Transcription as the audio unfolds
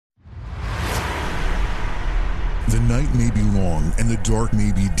The night may be long and the dark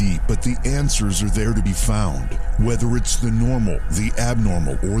may be deep, but the answers are there to be found. Whether it's the normal, the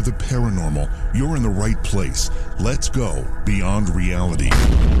abnormal, or the paranormal, you're in the right place. Let's go beyond reality.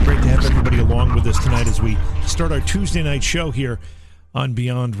 Great to have everybody along with us tonight as we start our Tuesday night show here on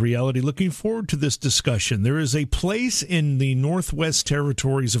Beyond Reality. Looking forward to this discussion. There is a place in the Northwest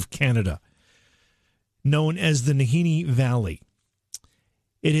Territories of Canada known as the Nahanni Valley.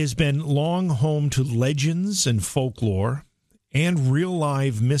 It has been long home to legends and folklore and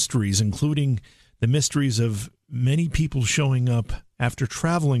real-life mysteries, including the mysteries of many people showing up after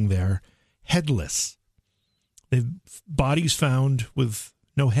traveling there headless. They've bodies found with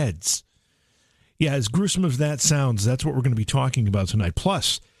no heads. Yeah, as gruesome as that sounds, that's what we're going to be talking about tonight.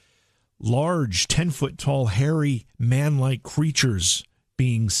 Plus, large, 10-foot-tall, hairy, man-like creatures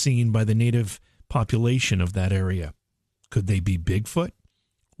being seen by the native population of that area. Could they be Bigfoot?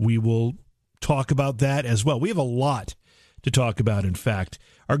 We will talk about that as well. We have a lot to talk about, in fact.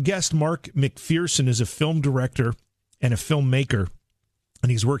 Our guest, Mark McPherson, is a film director and a filmmaker,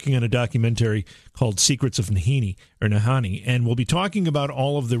 and he's working on a documentary called Secrets of Nahanni, and we'll be talking about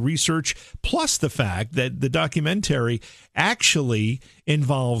all of the research, plus the fact that the documentary actually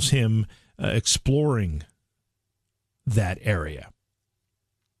involves him exploring that area.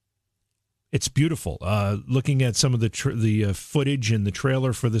 It's beautiful. Looking at some of the footage and the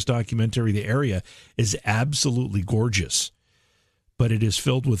trailer for this documentary, the area is absolutely gorgeous, but it is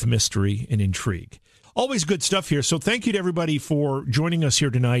filled with mystery and intrigue. Always good stuff here. So thank you to everybody for joining us here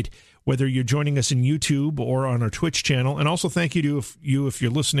tonight, whether you're joining us in YouTube or on our Twitch channel. And also thank you to if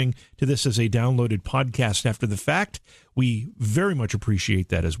you're listening to this as a downloaded podcast after the fact. We very much appreciate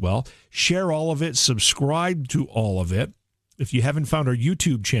that as well. Share all of it. Subscribe to all of it. If you haven't found our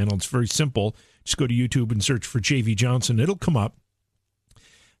YouTube channel, it's very simple. Just go to YouTube and search for J.V. Johnson. It'll come up.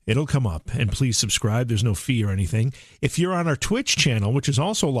 And please subscribe. There's no fee or anything. If you're on our Twitch channel, which is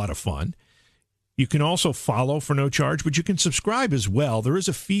also a lot of fun, you can also follow for no charge, but you can subscribe as well. There is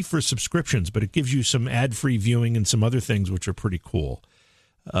a fee for subscriptions, but it gives you some ad-free viewing and some other things which are pretty cool.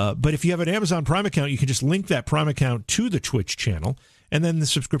 But if you have an Amazon Prime account, you can just link that Prime account to the Twitch channel, and then the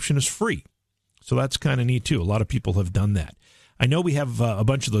subscription is free. So that's kind of neat, too. A lot of people have done that. I know we have a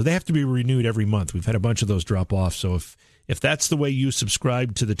bunch of those. They have to be renewed every month. We've had a bunch of those drop off. So if that's the way you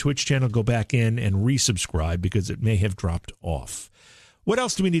subscribe to the Twitch channel, go back in and resubscribe because it may have dropped off. What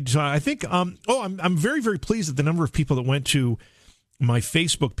else do we need to talk? I think, I'm very, very pleased at the number of people that went to my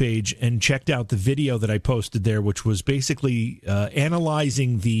Facebook page and checked out the video that I posted there, which was basically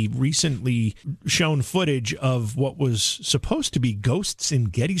analyzing the recently shown footage of what was supposed to be ghosts in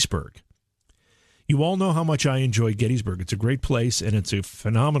Gettysburg. You all know how much I enjoy Gettysburg. It's a great place, and it's a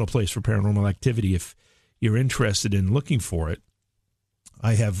phenomenal place for paranormal activity if you're interested in looking for it.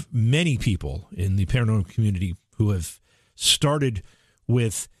 I have many people in the paranormal community who have started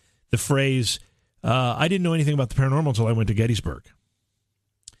with the phrase, I didn't know anything about the paranormal until I went to Gettysburg.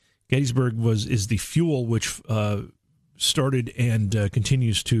 Gettysburg is the fuel which started and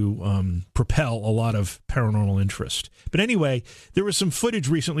continues to propel a lot of paranormal interest. But anyway, there was some footage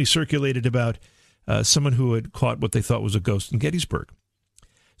recently circulated about someone who had caught what they thought was a ghost in Gettysburg.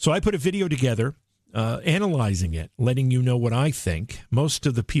 So I put a video together analyzing it, letting you know what I think. Most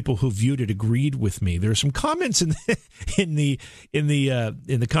of the people who viewed it agreed with me. There are some comments in the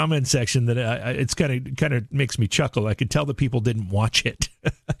comment section that it's kind of makes me chuckle. I could tell the people didn't watch it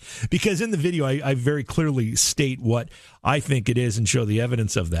because in the video I very clearly state what I think it is and show the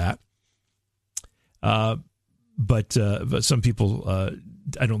evidence of that. But some people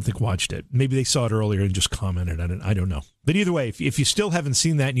I don't think watched it. Maybe they saw it earlier and just commented on it. I don't know. But either way, if you still haven't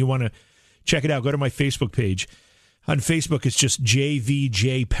seen that and you want to check it out, go to my Facebook page. On Facebook, it's just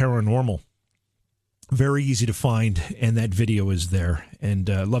JVJ Paranormal. Very easy to find, and that video is there. And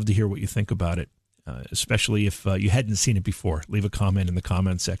I'd love to hear what you think about it, especially if you hadn't seen it before. Leave a comment in the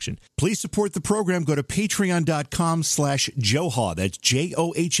comment section. Please support the program. Go to patreon.com/Johaw. That's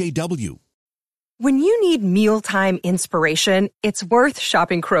JOHAW. When you need mealtime inspiration, it's worth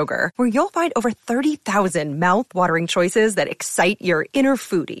shopping Kroger, where you'll find over 30,000 mouth-watering choices that excite your inner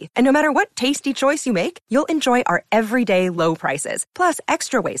foodie. And no matter what tasty choice you make, you'll enjoy our everyday low prices, plus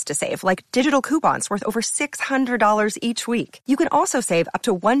extra ways to save, like digital coupons worth over $600 each week. You can also save up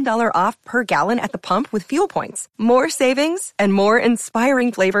to $1 off per gallon at the pump with fuel points. More savings and more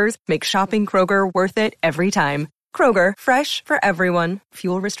inspiring flavors make shopping Kroger worth it every time. Kroger, fresh for everyone.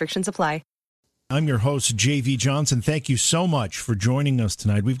 Fuel restrictions apply. I'm your host, J.V. Johnson. Thank you so much for joining us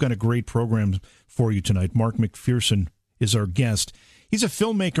tonight. We've got a great program for you tonight. Mark McPherson is our guest. He's a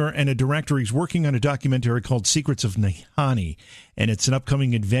filmmaker and a director. He's working on a documentary called Secrets of Nahanni, and it's an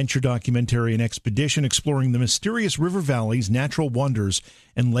upcoming adventure documentary and expedition exploring the mysterious river valleys, natural wonders,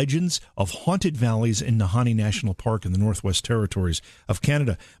 and legends of haunted valleys in Nahanni National Park in the Northwest Territories of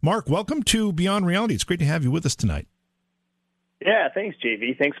Canada. Mark, welcome to Beyond Reality. It's great to have you with us tonight. Yeah, thanks,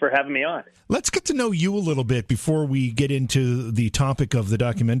 JV. Thanks for having me on. Let's get to know you a little bit before we get into the topic of the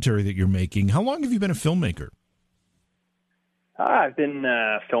documentary that you're making. How long have you been a filmmaker? I've been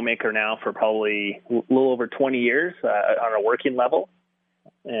a filmmaker now for probably a little over 20 years on a working level,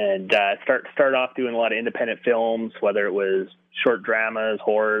 and started off doing a lot of independent films, whether it was short dramas,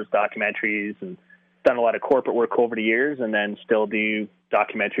 horrors, documentaries, and done a lot of corporate work over the years, and then still do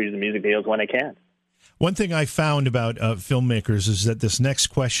documentaries and music videos when I can. One thing I found about filmmakers is that this next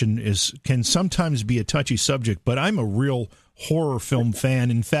question can sometimes be a touchy subject, but I'm a real horror film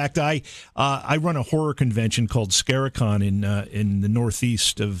fan. In fact, I run a horror convention called Scaricon in the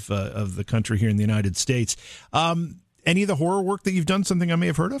northeast of the country here in the United States. Any of the horror work that you've done, something I may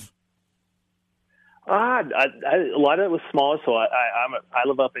have heard of? A lot of it was small. So I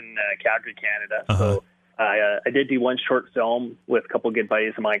live up in Calgary, Canada. So I did do one short film with a couple of good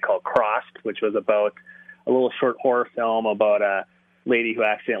buddies of mine called Crossed, which was about a little short horror film about a lady who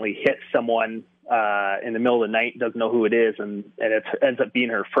accidentally hits someone in the middle of the night, doesn't know who it is, and it ends up being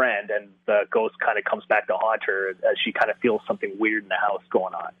her friend, and the ghost kind of comes back to haunt her as she kind of feels something weird in the house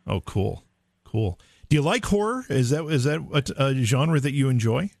going on. Oh, cool. Do you like horror? Is that a genre that you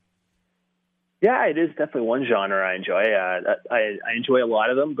enjoy? Yeah, it is definitely one genre I enjoy. I enjoy a lot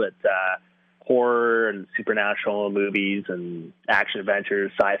of them, but horror and supernatural movies and action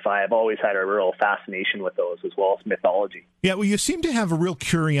adventures, sci-fi, I've always had a real fascination with those, as well as mythology. Yeah, well, you seem to have a real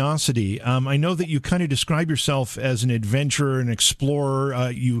curiosity. I know that you kind of describe yourself as an adventurer, an explorer.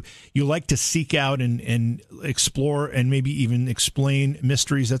 You like to seek out and explore and maybe even explain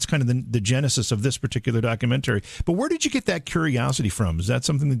mysteries. That's kind of the genesis of this particular documentary. But where did you get that curiosity from? Is that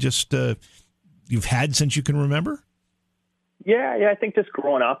something that just you've had since you can remember? Yeah. I think just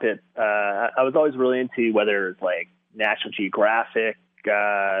growing up, I was always really into whether it's like National Geographic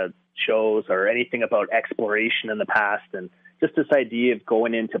shows or anything about exploration in the past, and just this idea of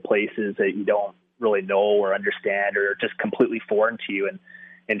going into places that you don't really know or understand or just completely foreign to you,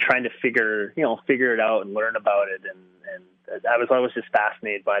 and trying to figure it out and learn about it. And I was always just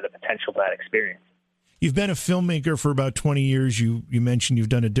fascinated by the potential of that experience. You've been a filmmaker for about 20 years. You mentioned you've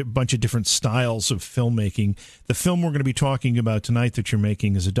done a bunch of different styles of filmmaking. The film we're going to be talking about tonight that you're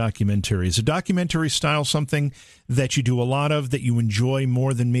making is a documentary. Is a documentary style something that you do a lot of, that you enjoy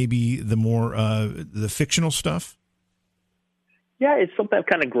more than maybe the more the fictional stuff? Yeah, it's something I've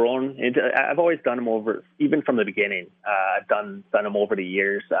kind of grown into. I've always done them over, even from the beginning. I've done them over the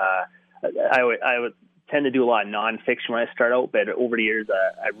years. I would tend to do a lot of nonfiction when I start out, but over the years,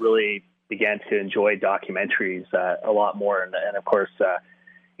 I really began to enjoy documentaries a lot more. And of course,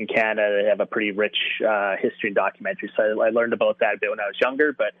 in Canada, they have a pretty rich history in documentaries. So I learned about that a bit when I was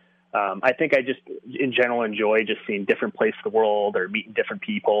younger. But I think I just, in general, enjoy just seeing different places of the world or meeting different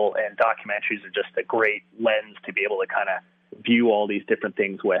people. And documentaries are just a great lens to be able to kind of view all these different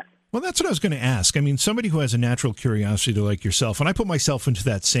things with. Well, that's what I was going to ask. I mean, somebody who has a natural curiosity like yourself, and I put myself into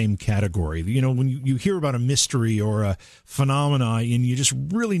that same category. You know, when you hear about a mystery or a phenomena and you just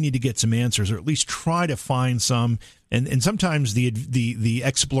really need to get some answers, or at least try to find some, and sometimes the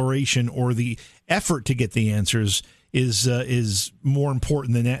exploration or the effort to get the answers is more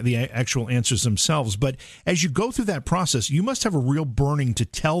important than the actual answers themselves. But as you go through that process, you must have a real burning to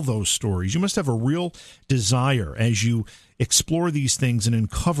tell those stories. You must have a real desire as you explore these things and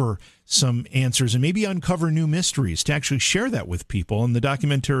uncover some answers and maybe uncover new mysteries to actually share that with people. And the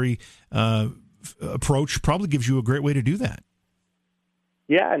documentary approach probably gives you a great way to do that.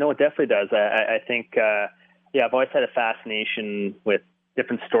 Yeah, I know it definitely does. I think, I've always had a fascination with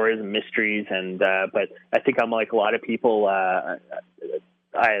different stories and mysteries, and but I think I'm like a lot of people.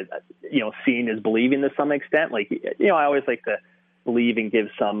 Seeing is believing to some extent. Like, I always like to believe and give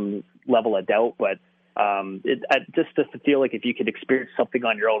some level of doubt, but just to feel like if you could experience something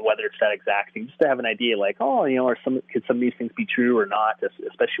on your own, whether it's that exact thing, just to have an idea, like, could some of these things be true or not?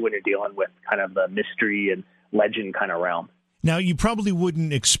 Especially when you're dealing with kind of the mystery and legend kind of realm. Now, you probably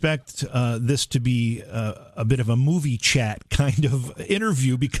wouldn't expect this to be a bit of a movie chat kind of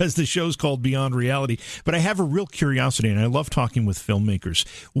interview because the show's called Beyond Reality. But I have a real curiosity, and I love talking with filmmakers.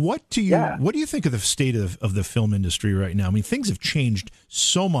 What do you think of the state of the film industry right now? I mean, things have changed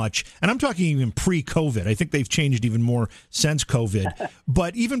so much, and I'm talking even pre-COVID. I think they've changed even more since COVID.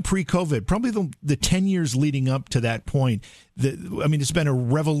 But even pre-COVID, probably the 10 years leading up to that point, it's been a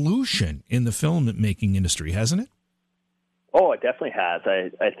revolution in the filmmaking industry, hasn't it? Oh, it definitely has.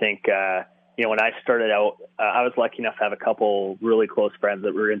 I think, when I started out, I was lucky enough to have a couple really close friends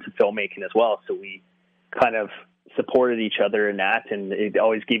that were into filmmaking as well. So we kind of supported each other in that, and it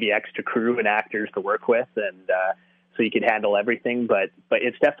always gave you extra crew and actors to work with, and so you could handle everything. But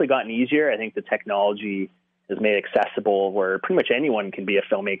it's definitely gotten easier. I think the technology has made it accessible where pretty much anyone can be a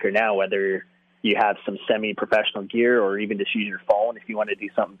filmmaker now, whether you have some semi-professional gear or even just use your phone if you want to do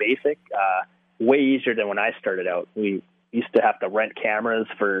something basic. Way easier than when I started out. We used to have to rent cameras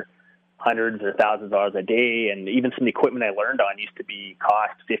for hundreds or thousands of dollars a day, and even some of the equipment I learned on used to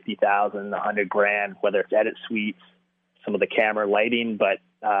cost $50,000, $100,000, whether it's edit suites, some of the camera lighting. But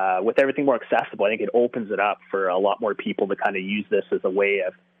with everything more accessible, I think it opens it up for a lot more people to kind of use this as a way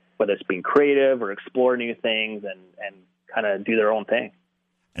of whether it's being creative or explore new things and kind of do their own thing.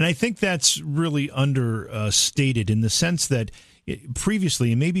 And I think that's really understated in the sense that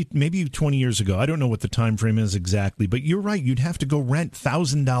previously, and maybe 20 years ago, I don't know what the time frame is exactly, but you're right. You'd have to go rent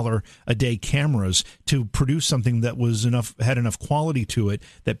 $1,000 a day cameras to produce something that had enough quality to it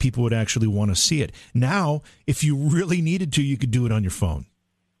that people would actually want to see it. Now, if you really needed to, you could do it on your phone.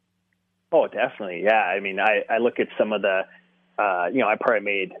 Oh, definitely. Yeah. I mean, I look at some of the, I probably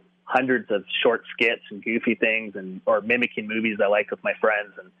made hundreds of short skits and goofy things or mimicking movies I liked with my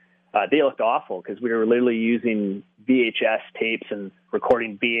friends. And they looked awful because we were literally using VHS tapes and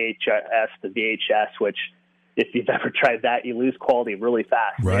recording VHS to VHS, which if you've ever tried that, you lose quality really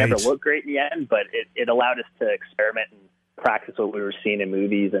fast. Right. They never looked great in the end, but it allowed us to experiment and practice what we were seeing in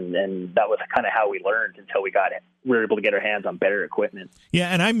movies. And that was kind of how we learned until we were able to get our hands on better equipment. Yeah.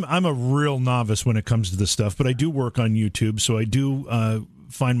 And I'm a real novice when it comes to this stuff, but I do work on YouTube. So I do,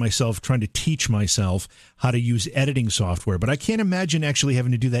 find myself trying to teach myself how to use editing software, but I can't imagine actually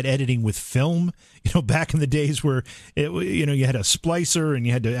having to do that editing with film. Back in the days where you had a splicer and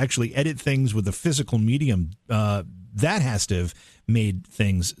you had to actually edit things with a physical medium. That has to have made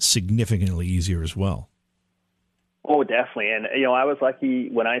things significantly easier as well. Oh, definitely. And I was lucky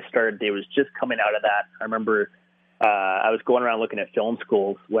when I started. It was just coming out of that. I remember I was going around looking at film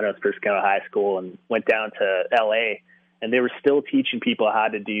schools when I was first going to high school, and went down to LA. And they were still teaching people how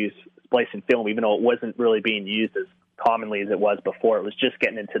to do splicing film, even though it wasn't really being used as commonly as it was before. It was just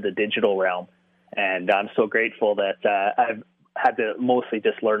getting into the digital realm. And I'm so grateful that I've had to mostly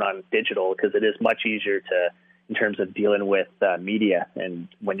just learn on digital because it is much easier in terms of dealing with media and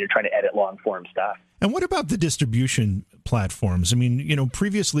when you're trying to edit long form stuff. And what about the distribution platforms? I mean,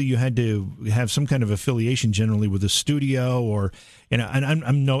 previously you had to have some kind of affiliation generally with a studio or, and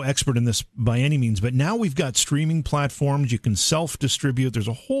I'm no expert in this by any means, but now we've got streaming platforms. You can self-distribute. There's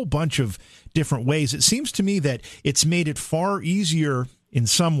a whole bunch of different ways. It seems to me that it's made it far easier in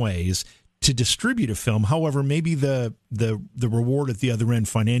some ways to distribute a film. However, maybe the reward at the other end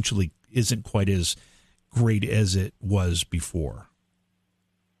financially isn't quite as great as it was before.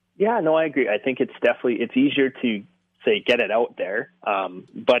 Yeah, no, I agree. I think it's easier to say get it out there,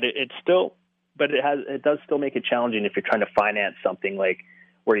 but it does still make it challenging if you're trying to finance something like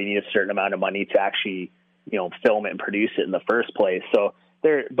where you need a certain amount of money to actually film it and produce it in the first place. So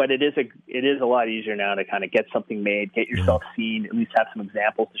but it is a lot easier now to kind of get something made, get yourself seen, at least have some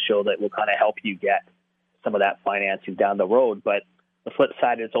examples to show that will kind of help you get some of that financing down the road. But the flip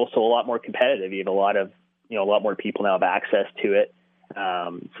side is also a lot more competitive. You have a lot more people now have access to it.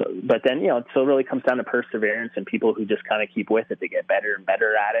 But then, so it really comes down to perseverance and people who just kind of keep with it. They get better and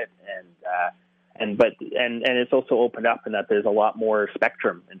better at it. And it's also opened up in that there's a lot more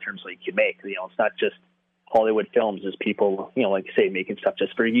spectrum in terms of what you can make. It's not just Hollywood films. There's people, like you say, making stuff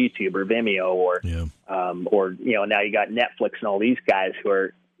just for YouTube or Vimeo or now you got Netflix and all these guys who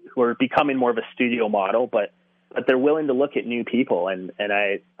are becoming more of a studio model, but they're willing to look at new people. And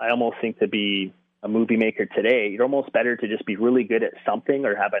I almost think to be a movie maker today, you're almost better to just be really good at something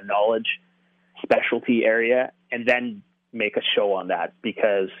or have a knowledge specialty area and then make a show on that,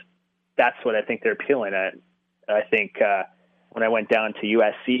 because that's what I think they're appealing at. I think when I went down to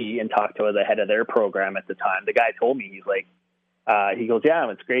USC and talked to the head of their program at the time, the guy told me, he's like, he goes, yeah,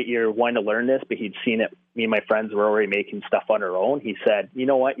 it's great you're wanting to learn this, but he'd seen it. Me and my friends were already making stuff on our own. He said, you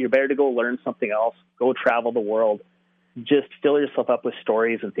know what, you're better to go learn something else, go travel the world, just fill yourself up with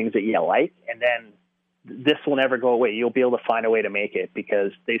stories and things that you like, and then this will never go away. You'll be able to find a way to make it,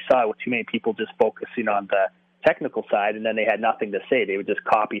 because they saw too many people just focusing on the technical side, and then they had nothing to say. They would just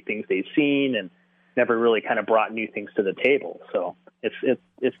copy things they'd seen and never really kind of brought new things to the table. So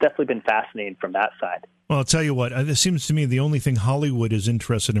it's definitely been fascinating from that side. Well, I'll tell you what, it seems to me the only thing Hollywood is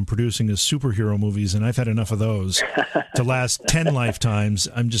interested in producing is superhero movies, and I've had enough of those to last 10 lifetimes.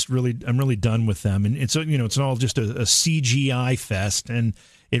 I'm really done with them. And it's all just a CGI fest, and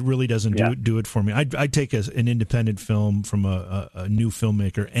it really doesn't do it for me. I'd take an independent film from a new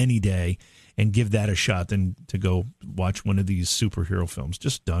filmmaker any day and give that a shot than to go watch one of these superhero films.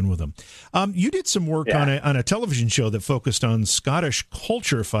 Just done with them. You did some work on a television show that focused on Scottish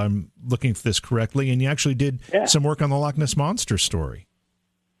culture, if I'm looking at this correctly, and you actually did some work on the Loch Ness Monster story.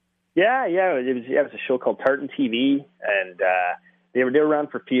 Yeah. It was a show called Tartan TV, and they were around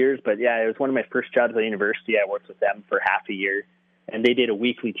for a few years, but it was one of my first jobs at university. I worked with them for half a year, and they did a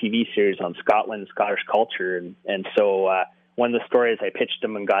weekly TV series on Scotland, Scottish culture, and so one of the stories I pitched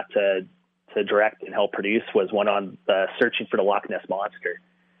them and got to direct and help produce was one on searching for the Loch Ness Monster.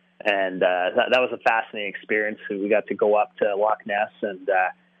 And that was a fascinating experience. We got to go up to Loch Ness and,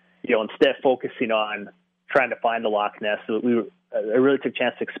 instead of focusing on trying to find the Loch Ness, I really took a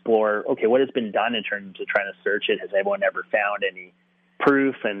chance to explore, okay, what has been done in terms of trying to search it? Has anyone ever found any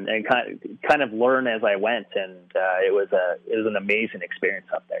proof? And kind of learn as I went. And it was an amazing experience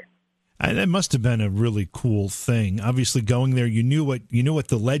up there. And that must have been a really cool thing. Obviously, going there, you knew what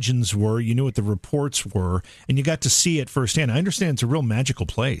the legends were, you knew what the reports were, and you got to see it firsthand. I understand it's a real magical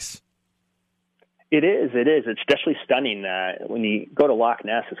place. It is. It's definitely stunning. When you go to Loch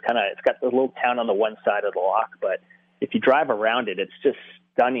Ness, it's got the little town on the one side of the loch, but if you drive around it, it's just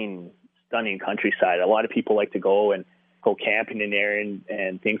stunning countryside. A lot of people like to go camping in there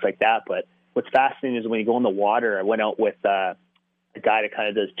and things like that. But what's fascinating is when you go in the water. I went out with a guy that kind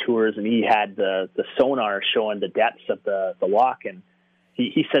of does tours, and he had the sonar showing the depths of the loch, and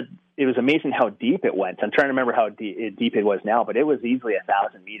he said it was amazing how deep it went. I'm trying to remember how deep it was now, but it was easily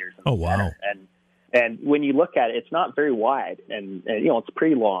 1,000 meters. Oh, wow. And when you look at it, it's not very wide, and it's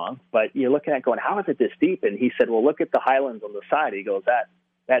pretty long, but you're looking at it going, how is it this deep? And he said, well, look at the highlands on the side. He goes,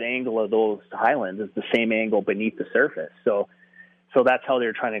 that angle of those highlands is the same angle beneath the surface. So that's how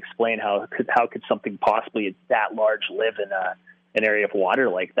they're trying to explain how could something possibly that large live in an area of water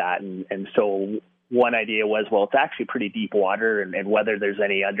like that. And so one idea was, well, it's actually pretty deep water, and whether there's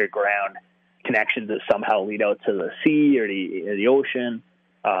any underground connections that somehow lead out to the sea or the ocean.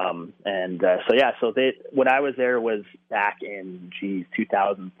 So when I was there was back in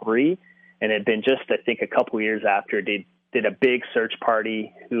 2003, and it had been just, I think, a couple of years after they did a big search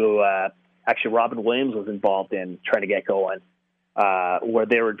party who actually Robin Williams was involved in trying to get going. Where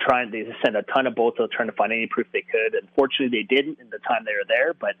they just sent a ton of boats out trying to find any proof they could. Unfortunately, they didn't in the time they were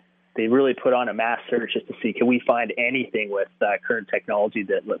there, but they really put on a mass search just to see, can we find anything with current technology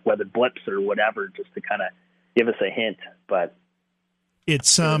that, whether blips or whatever, just to kind of give us a hint. But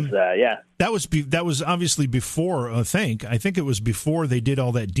that was obviously before, I think it was before they did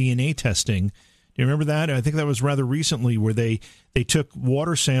all that DNA testing. Do you remember that? I think that was rather recently, where they took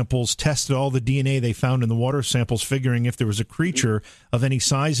water samples, tested all the DNA they found in the water samples, figuring if there was a creature of any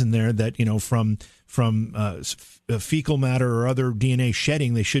size in there that, from fecal matter or other DNA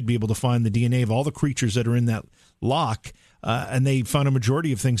shedding, they should be able to find the DNA of all the creatures that are in that loch, and they found a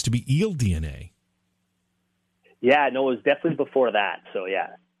majority of things to be eel DNA. Yeah, no, it was definitely before that. So,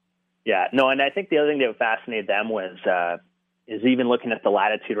 yeah. No, and I think the other thing that fascinated them was is even looking at the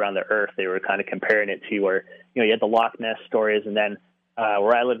latitude around the Earth. They were kind of comparing it to where, you had the Loch Ness stories, and then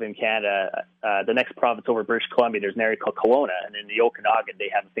where I live in Canada, the next province over British Columbia, there's an area called Kelowna, and in the Okanagan, they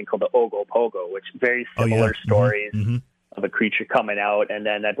have a thing called the Ogopogo, which very similar stories of a creature coming out. And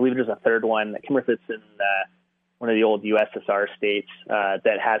then I believe there's a third one. I can't remember if it's in one of the old USSR states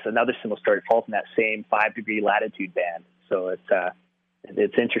that has another similar story. It falls in that same 5-degree latitude band. So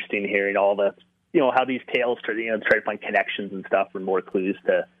it's interesting hearing all the, how these tales try to find connections and stuff and more clues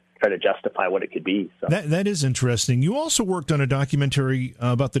to try to justify what it could be. So that is interesting. You also worked on a documentary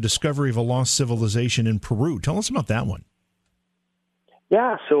about the discovery of a lost civilization in Peru. Tell us about that one.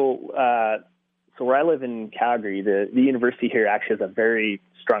 Yeah. So where I live in Calgary, the university here actually has a very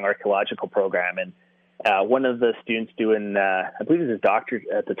strong archaeological program, and one of the students doing, I believe he was his doctor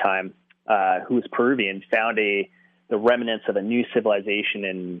at the time, who was Peruvian, found the remnants of a new civilization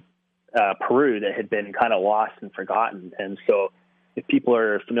in Peru that had been kind of lost and forgotten. And so if people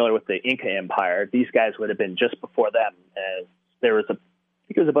are familiar with the Inca Empire, these guys would have been just before them. There was I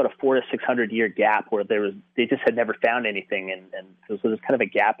think it was about a 400 to 600 year gap where they just had never found anything. And so there's kind of a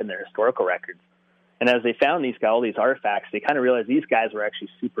gap in their historical records. And as they found all these artifacts, they kind of realized these guys were actually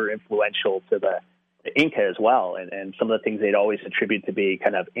super influential to the Inca as well. And some of the things they'd always attribute to be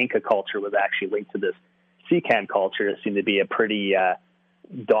kind of Inca culture was actually linked to this Sican culture. It seemed to be a pretty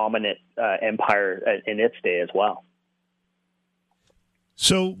dominant empire in its day as well.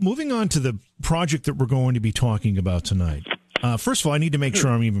 So moving on to the project that we're going to be talking about tonight. First of all, I need to make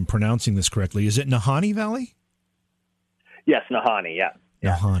sure I'm even pronouncing this correctly. Is it Nahanni Valley? Yes, Nahanni, yeah.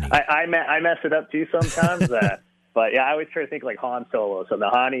 Nahanni. I mess it up too sometimes. But yeah, I always try to think like Han Solo. So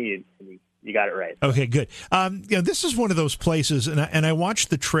Nahanni, you got it right. Okay, good. This is one of those places, and I watched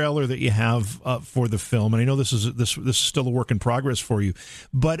the trailer that you have for the film, and I know this is still a work in progress for you,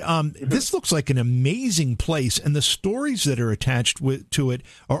 but this looks like an amazing place, and the stories that are attached to it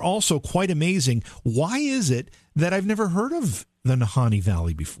are also quite amazing. Why is it that I've never heard of the Nahanni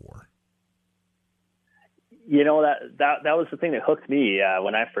Valley before? You know, that was the thing that hooked me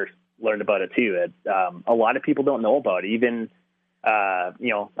when I first learned about it too. A lot of people don't know about it. Even in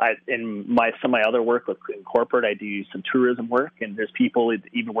some of my other work in corporate, I do some tourism work, and there's people that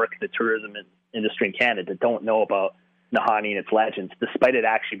even work in the tourism industry in Canada that don't know about Nahanni and its legends, despite it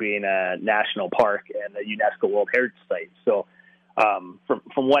actually being a national park and a UNESCO World Heritage Site. So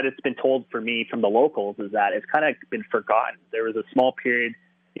from what it's been told for me from the locals is that it's kind of been forgotten. There was a small period,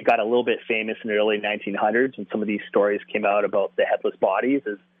 it got a little bit famous in the early 1900s, and some of these stories came out about the headless bodies.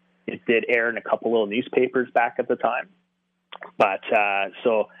 It did air in a couple little newspapers back at the time. But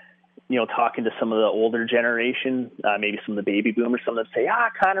talking to some of the older generation, maybe some of the baby boomers, some of them say, I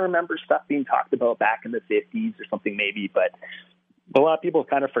kind of remember stuff being talked about back in the 50s or something maybe, but a lot of people have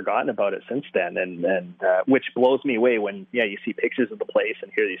kind of forgotten about it since then, and which blows me away when, you see pictures of the place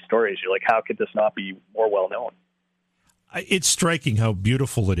and hear these stories. You're like, how could this not be more well known? It's striking how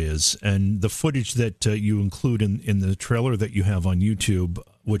beautiful it is, and the footage that you include in the trailer that you have on YouTube,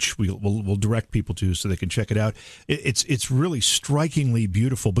 which we'll direct people to so they can check it out. It's really strikingly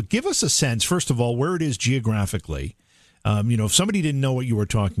beautiful. But give us a sense, first of all, where it is geographically. If somebody didn't know what you were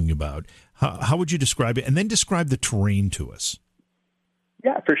talking about, how would you describe it? And then describe the terrain to us.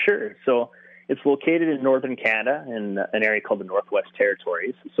 Yeah, for sure. So it's located in northern Canada in an area called the Northwest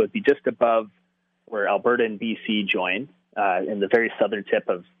Territories. So it'd be just above where Alberta and BC join, in the very southern tip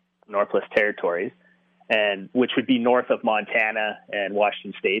of Northwest Territories, and which would be north of Montana and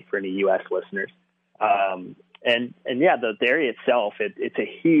Washington State for any U.S. listeners. The area itself, it's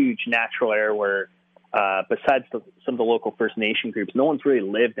a huge natural area where, besides some of the local First Nation groups, no one's really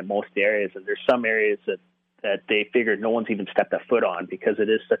lived in most areas, and there's some areas that they figured no one's even stepped a foot on because it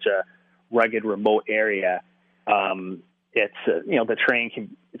is such a rugged, remote area. The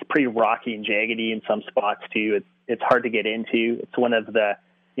terrain it's pretty rocky and jaggedy in some spots too. It's hard to get into. It's one of the,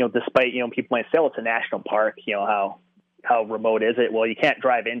 despite, people might say, oh, it's a national park, how remote is it? Well, you can't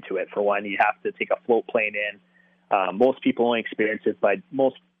drive into it for one. You have to take a float plane in. Most people only experience it by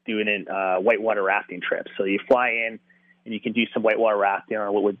doing whitewater rafting trips. So you fly in and you can do some whitewater rafting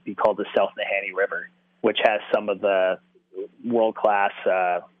on what would be called the South Nahanni River, which has some of the world-class,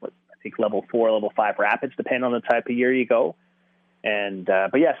 I think level 4, level 5 rapids, depending on the type of year you go. And,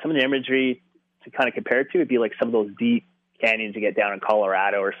 some of the imagery to kind of compare it to would be like some of those deep canyons you get down in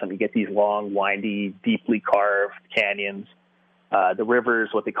Colorado or something. You get these long, windy, deeply carved canyons. The river is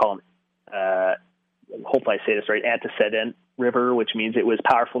what they call, hopefully I say this right, antecedent river, which means it was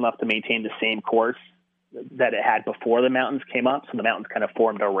powerful enough to maintain the same course that it had before the mountains came up. So the mountains kind of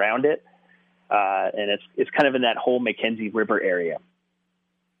formed around it. And it's kind of in that whole Mackenzie River area.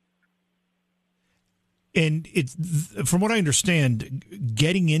 And it's, from what I understand,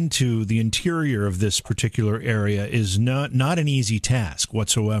 getting into the interior of this particular area is not an easy task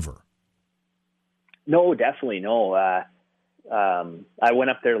whatsoever. No, definitely no. I went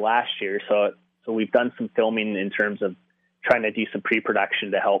up there last year, so we've done some filming in terms of trying to do some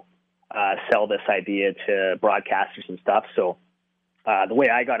pre-production to help sell this idea to broadcasters and stuff. So the way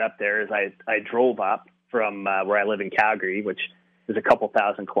I got up there is I drove up from where I live in Calgary, which is a couple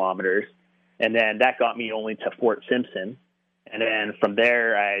thousand kilometers. And then that got me only to Fort Simpson. And then from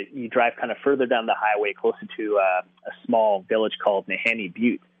there, you drive kind of further down the highway closer to a small village called Nahanni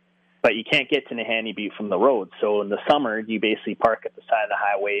Butte. But you can't get to Nahanni Butte from the road. So in the summer, you basically park at the side of the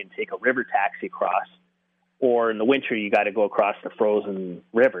highway and take a river taxi across. Or in the winter, you got to go across the frozen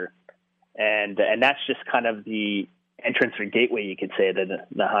river. And that's just kind of the entrance or gateway, you could say, to the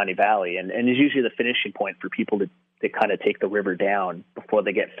Nahanni Valley. And it's usually the finishing point for people to kind of take the river down before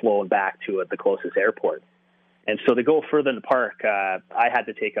they get flown back to the closest airport. And so to go further in the park, I had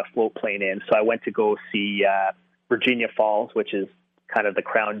to take a float plane in. So I went to go see Virginia Falls, which is kind of the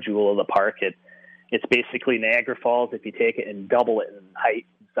crown jewel of the park. It's basically Niagara Falls if you take it and double it in height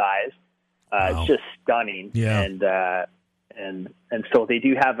and size. Wow. It's just stunning. Yeah. And so they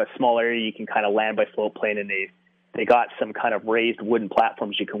do have a small area you can kind of land by float plane, and they got some kind of raised wooden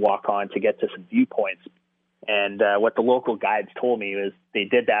platforms you can walk on to get to some viewpoints. And what the local guides told me is they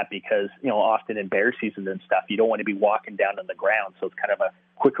did that because, often in bear season and stuff, you don't want to be walking down on the ground. So it's kind of a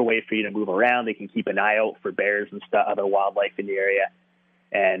quicker way for you to move around. They can keep an eye out for bears and stuff, other wildlife in the area.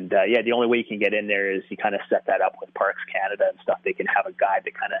 And the only way you can get in there is you kind of set that up with Parks Canada and stuff. They can have a guide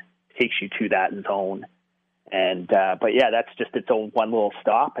that kind of takes you to that zone. And but yeah, that's just its own one little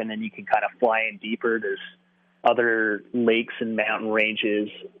stop, and then you can kind of fly in deeper. There's other lakes and mountain ranges,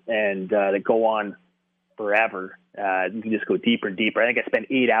 and that go on forever. You can just go deeper and deeper. I think I spent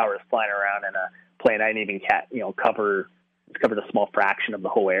 8 hours flying around in a plane. I didn't even cover a small fraction of the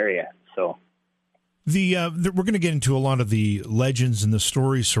whole area. So we're going to get into a lot of the legends and the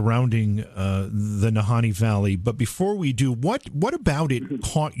stories surrounding the Nahanni Valley. But before we do, what about it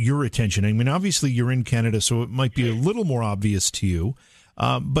caught your attention? I mean, obviously you're in Canada, so it might be a little more obvious to you.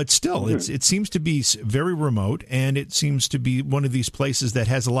 But still, it seems to be very remote, and it seems to be one of these places that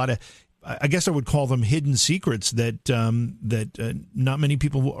has a lot of, I guess I would call them hidden secrets that not many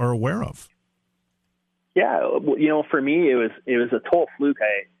people are aware of. Yeah, for me, it was a total fluke.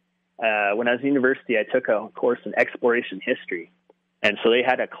 When I was in university, I took a course in exploration history, and so they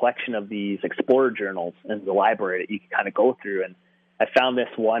had a collection of these explorer journals in the library that you could kind of go through. And I found this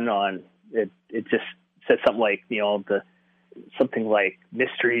one on it. It just said something like something like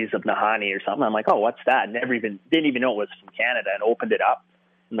Mysteries of Nahanni or something. I'm like, oh, what's that? Didn't even know it was from Canada, and opened it up.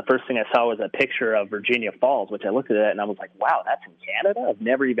 And the first thing I saw was a picture of Virginia Falls, which I looked at it and I was like, wow, that's in Canada? I've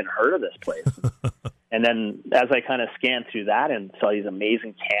never even heard of this place. And then as I kind of scanned through that and saw these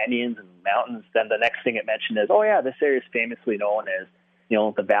amazing canyons and mountains, then the next thing it mentioned is, oh yeah, this area is famously known as,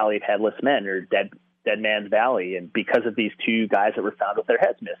 the Valley of Headless Men, or Dead Man's Valley. And because of these two guys that were found with their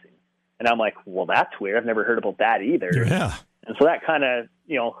heads missing. And I'm like, well, that's weird. I've never heard about that either. Yeah. And so that kind of,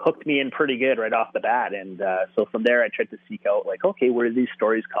 hooked me in pretty good right off the bat. And so from there, I tried to seek out, okay, where did these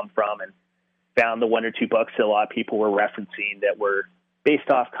stories come from? And found the one or two books that a lot of people were referencing that were based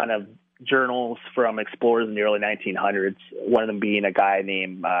off kind of journals from explorers in the early 1900s, one of them being a guy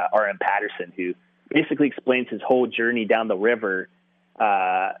named R.M. Patterson, who basically explains his whole journey down the river.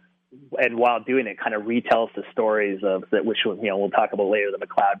 And while doing it, kind of retells the stories of that, which we'll talk about later, the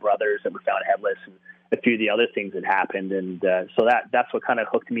McLeod brothers that were found headless, and a few of the other things that happened. And so that's what kind of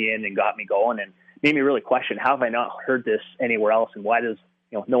hooked me in and got me going, and made me really question, how have I not heard this anywhere else, and why does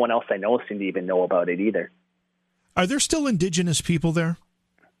no one else I know seem to even know about it either? Are there still Indigenous people there?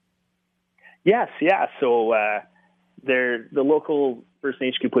 Yes, yeah. So the local First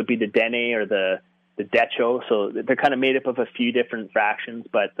Nation group would be the Dene or the Decho. So they're kind of made up of a few different fractions,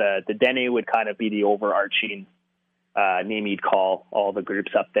 but the Dene would kind of be the overarching name you'd call all the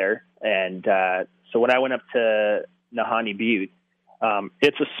groups up there. And so when I went up to Nahanni Butte,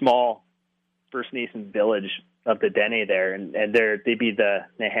 it's a small First Nation village of the Dene there, and they'd be the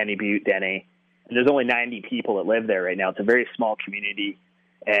Nahanni Butte Dene. And there's only 90 people that live there right now. It's a very small community.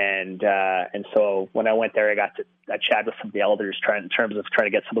 And so when I went there, I chatted with some of the elders in terms of trying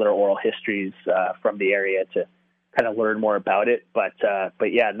to get some of their oral histories from the area to kind of learn more about it. But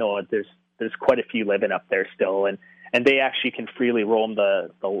yeah, no, there's quite a few living up there still, and they actually can freely roam the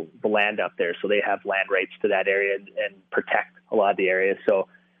land up there. So they have land rights to that area and protect a lot of the areas. So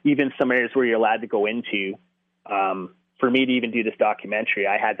even some areas where you're allowed to go into, for me to even do this documentary,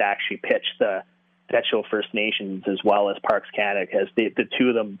 I had to actually pitch the Decho First Nations as well as Parks Canada, because the two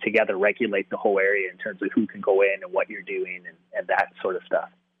of them together regulate the whole area in terms of who can go in and what you're doing and that sort of stuff.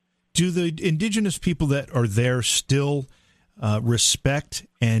 Do the Indigenous people that are there still respect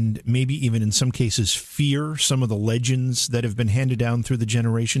and maybe even in some cases fear some of the legends that have been handed down through the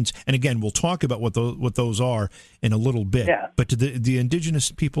generations? And again, we'll talk about what those are in a little bit. Yeah. But do the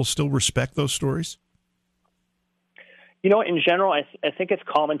Indigenous people still respect those stories? In general, I think it's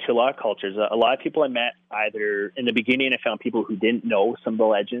common to a lot of cultures. A lot of people I met, either in the beginning, I found people who didn't know some of the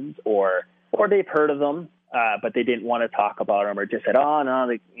legends, or they've heard of them, but they didn't want to talk about them, or just said, oh, no,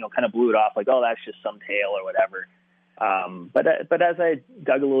 they kind of blew it off, like, oh, that's just some tale or whatever. But as I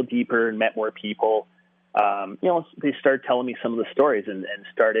dug a little deeper and met more people, they started telling me some of the stories and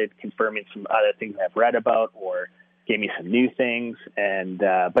started confirming some other things I've read about, or gave me some new things. And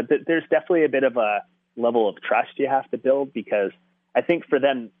but there's definitely a bit of a level of trust you have to build, because I think for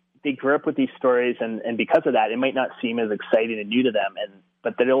them, they grew up with these stories, and because of that, it might not seem as exciting and new to them,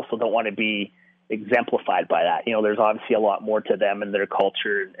 but they also don't want to be exemplified by that. There's obviously a lot more to them and their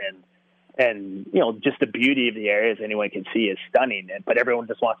culture, and just the beauty of the areas anyone can see is stunning, but everyone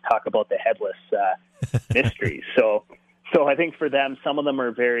just wants to talk about the headless mysteries. So I think for them, some of them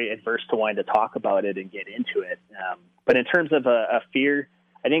are very adverse to wanting to talk about it and get into it. But in terms of a fear,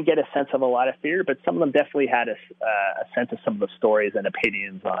 I didn't get a sense of a lot of fear, but some of them definitely had a sense of some of the stories and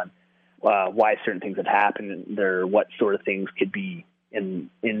opinions on why certain things have happened, or what sort of things could be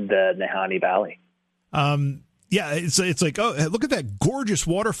in the Nahanni Valley. Yeah, it's like, oh, look at that gorgeous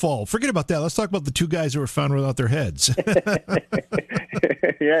waterfall. Forget about that. Let's talk about the two guys who were found without their heads.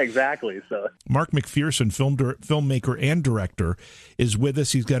 Yeah, exactly. So Mark McPherson, filmmaker and director, is with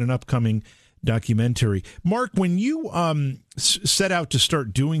us. He's got an upcoming documentary. Mark, when you set out to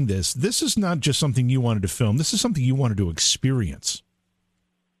start doing this is not just something you wanted to film. This is something you wanted to experience.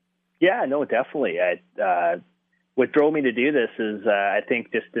 Yeah, no, definitely. What drove me to do this is, I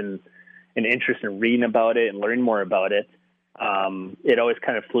think, just an interest in reading about it and learning more about it. It always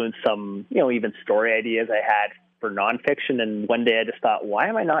kind of influenced some, even story ideas I had for nonfiction. And one day I just thought, why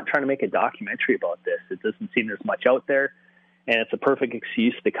am I not trying to make a documentary about this? It doesn't seem there's much out there. And it's a perfect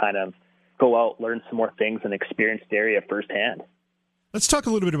excuse to kind of go out, learn some more things, and experience the area firsthand. Let's talk a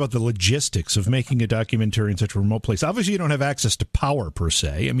little bit about the logistics of making a documentary in such a remote place. Obviously, you don't have access to power per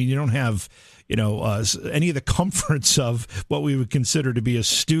se. I mean, you don't have, any of the comforts of what we would consider to be a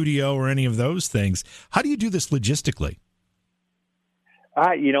studio or any of those things. How do you do this logistically?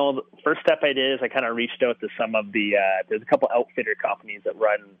 The first step I did is I kind of reached out to some of there's a couple outfitter companies that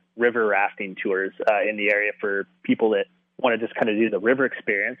run river rafting tours in the area for people that want to just kind of do the river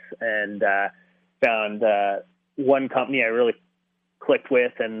experience, and found one company I really clicked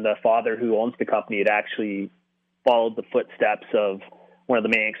with, and the father who owns the company had actually followed the footsteps of one of the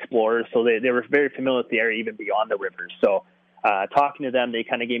main explorers. So they were very familiar with the area even beyond the rivers. So talking to them, they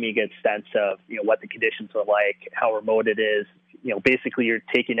kind of gave me a good sense of, what the conditions are like, how remote it is. Basically you're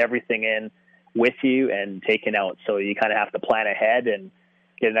taking everything in with you and taking out. So you kind of have to plan ahead and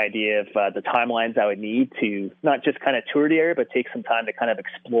get an idea of the timelines I would need to not just kind of tour the area, but take some time to kind of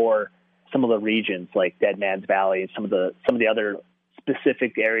explore some of the regions like Dead Man's Valley and some of the other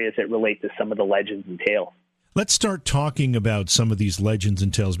specific areas that relate to some of the legends and tales. Let's start talking about some of these legends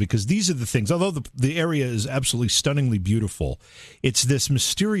and tales, because these are the things, although the area is absolutely stunningly beautiful, it's this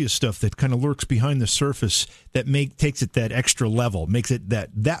mysterious stuff that kind of lurks behind the surface that takes it that extra level, makes it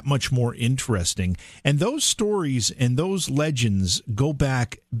that much more interesting. And those stories and those legends go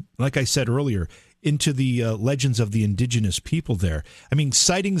back, like I said earlier, into the legends of the indigenous people there. I mean,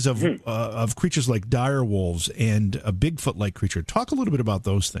 sightings of creatures like dire wolves and a Bigfoot-like creature. Talk a little bit about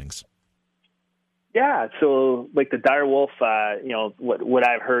those things. Yeah, so like the dire wolf, what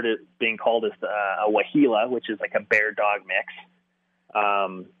I've heard it being called is a wahila, which is like a bear-dog mix.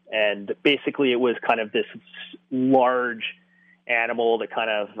 And basically it was kind of this large animal that kind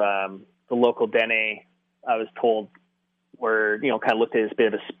of the local Dene, I was told, were, kind of looked at as a bit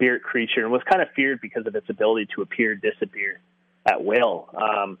of a spirit creature and was kind of feared because of its ability to appear and disappear at will.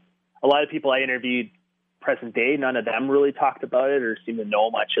 A lot of people I interviewed present day, none of them really talked about it or seemed to know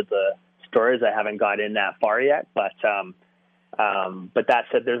much of the stories. I haven't got in that far yet, but that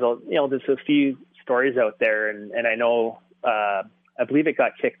said, there's a few stories out there, and I know, I believe it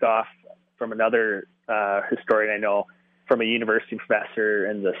got kicked off from another historian I know, from a university professor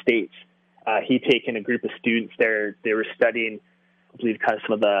in the States. He'd taken a group of students there. They were studying, I believe, kind of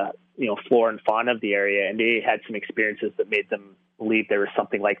some of the flora and fauna of the area, and they had some experiences that made them believe there was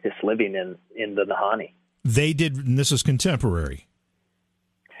something like this living in the Nahanni. They did, and this is contemporary.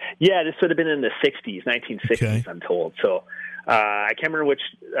 Yeah, this would have been in the 1960s, okay. I'm told. So I can't remember which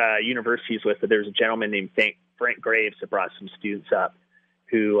university he's with, but there was a gentleman named Frank Graves that brought some students up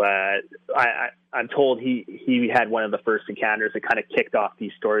who I'm told he had one of the first encounters that kind of kicked off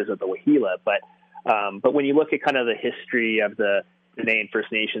these stories of the wahila. But when you look at kind of the history of the Dene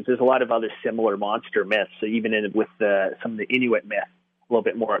First Nations, there's a lot of other similar monster myths. So even with some of the Inuit myth, a little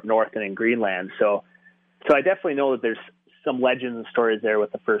bit more up north and in Greenland. So I definitely know that there's some legends and stories there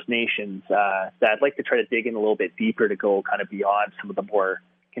with the First Nations that I'd like to try to dig in a little bit deeper to go kind of beyond some of the more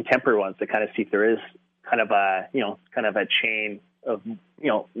contemporary ones to kind of see if there is kind of a chain of,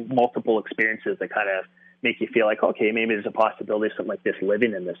 multiple experiences that kind of make you feel like, okay, maybe there's a possibility of something like this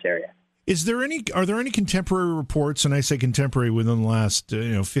living in this area. Are there any contemporary reports, and I say contemporary within the last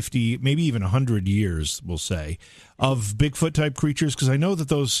 50, maybe even 100 years, we'll say, of Bigfoot type creatures? Because I know that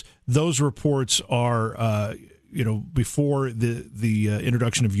those reports are before the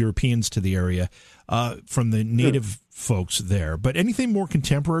introduction of Europeans to the area from the native folks there. But anything more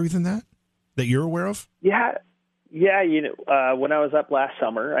contemporary than that you're aware of? Yeah. When I was up last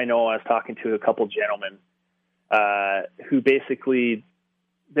summer, I know I was talking to a couple gentlemen who basically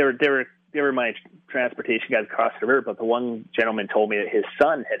they were my transportation guys across the river. But the one gentleman told me that his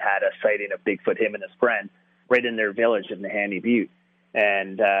son had a sighting of Bigfoot, him and his friend, right in their village in the Nahanni Butte,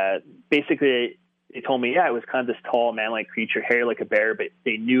 and basically. They told me, it was kind of this tall, man-like creature, hairy like a bear, but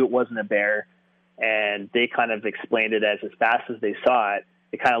they knew it wasn't a bear, and they kind of explained it as fast as they saw it,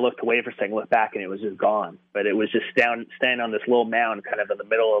 they kind of looked away for a second, looked back, and it was just gone. But it was just standing on this little mound kind of in the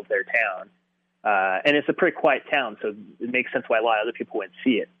middle of their town. And it's a pretty quiet town, so it makes sense why a lot of other people wouldn't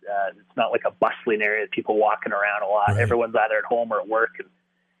see it. It's not like a bustling area, people walking around a lot. Right. Everyone's either at home or at work. And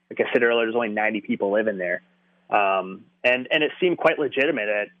like I said earlier, there's only 90 people living there. And it seemed quite legitimate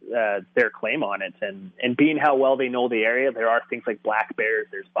at their claim on it. And being how well they know the area, there are things like black bears,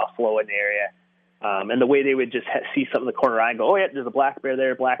 there's buffalo in the area. And the way they would just see something in the corner eye and go, oh, yeah, there's a black bear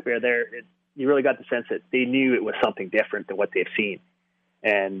there, you really got the sense that they knew it was something different than what they've seen.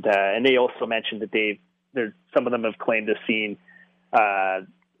 And they also mentioned that some of them have claimed to have seen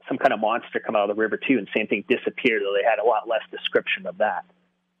some kind of monster come out of the river too, and same thing disappeared, though they had a lot less description of that.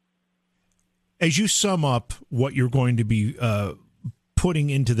 As you sum up what you're going to be putting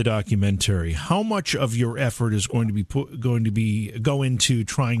into the documentary, how much of your effort is going to go into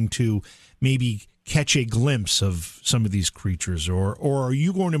trying to maybe catch a glimpse of some of these creatures, or are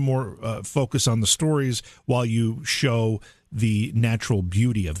you going to more focus on the stories while you show the natural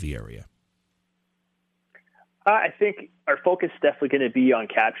beauty of the area? I think our focus is definitely going to be on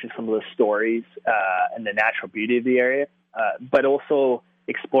capturing some of the stories and the natural beauty of the area, but also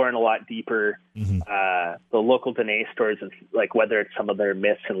exploring a lot deeper the local Dene stories, of, like whether it's some of their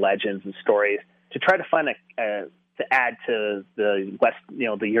myths and legends and stories, to try to find to add to the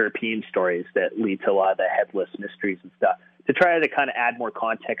the European stories that lead to a lot of the headless mysteries and stuff, to try to kind of add more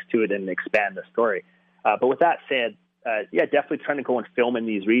context to it and expand the story. But with that said, definitely trying to go and film in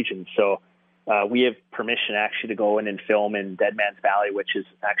these regions. So we have permission actually to go in and film in Dead Man's Valley, which is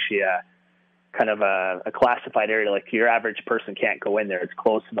actually a kind of a classified area. Like your average person can't go in there. It's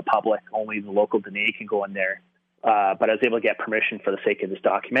closed to the public. Only the local Dene can go in there. But I was able to get permission for the sake of this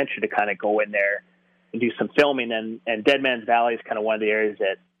documentary to kind of go in there and do some filming. And Dead Man's Valley is kind of one of the areas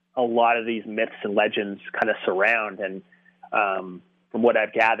that a lot of these myths and legends kind of surround. And from what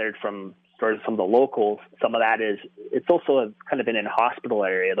I've gathered from stories of some of the locals, some of that it's also kind of an inhospitable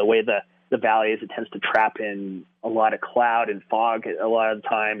area. The way the valley is, it tends to trap in a lot of cloud and fog. A lot of the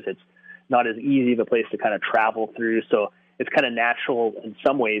times it's not as easy of a place to kind of travel through. So it's kind of natural in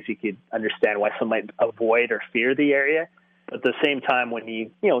some ways. You could understand why some might avoid or fear the area. But at the same time, when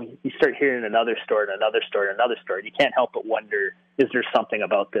you start hearing another story and another story and another story, you can't help but wonder, is there something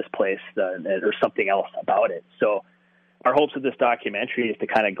about this place or something else about it? So our hopes of this documentary is to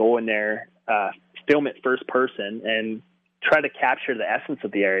kind of go in there, film it first person, and try to capture the essence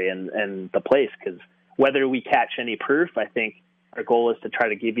of the area and the place. Because whether we catch any proof, I think our goal is to try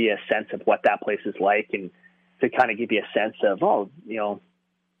to give you a sense of what that place is like, and to kind of give you a sense of,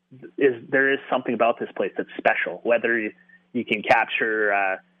 there is something about this place that's special. Whether you can capture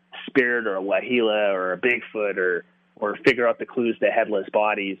a spirit or a wahila or a Bigfoot or figure out the clues to headless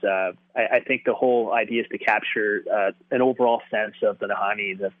bodies. I think the whole idea is to capture an overall sense of the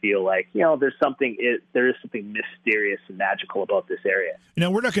Nahanni, to feel like, there is something mysterious and magical about this area.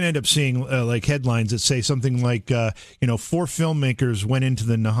 We're not going to end up seeing like headlines that say something like, 4 filmmakers went into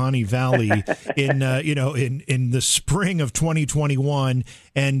the Nahanni Valley in the spring of 2021,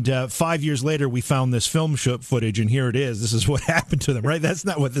 and 5 years later we found this film footage, and here it is. This is what happened to them, right? That's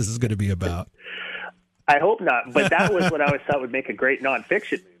not what this is going to be about. I hope not, but that was what I always thought would make a great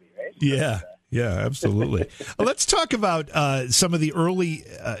nonfiction movie, right? Yeah, absolutely. Let's talk about some of the early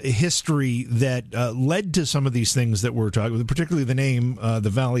history that led to some of these things that we're talking about, particularly the name, the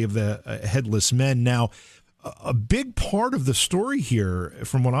Valley of the Headless Men. Now, a big part of the story here,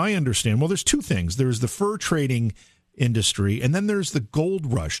 from what I understand, well, there's two things. There's the fur trading industry, and then there's the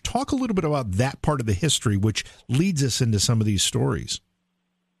gold rush. Talk a little bit about that part of the history, which leads us into some of these stories.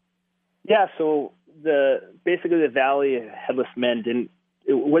 Yeah, so basically the Valley of Headless Men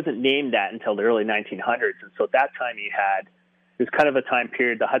wasn't named that until the early 1900s. And so at that time it was kind of a time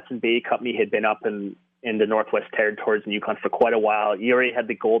period. The Hudson Bay Company had been up in the Northwest Territories in Yukon for quite a while. You already had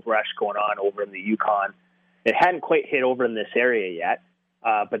the gold rush going on over in the Yukon. It hadn't quite hit over in this area yet,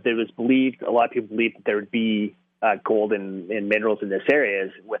 but a lot of people believed that there would be gold and minerals in this area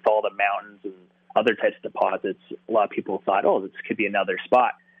with all the mountains and other types of deposits. A lot of people thought, this could be another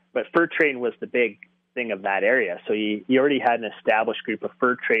spot. But fur trading was the big thing of that area. So you already had an established group of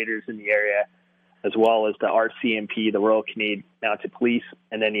fur traders in the area, as well as the RCMP, the Royal Canadian Mounted Police,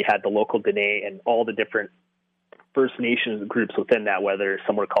 and then you had the local Dene and all the different First Nations groups within that, whether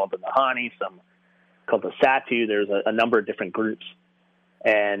some were called the Nahanni, some called the Satu. There's a number of different groups.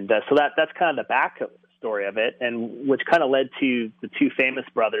 And so that's kind of the back story of it, and which kind of led to the two famous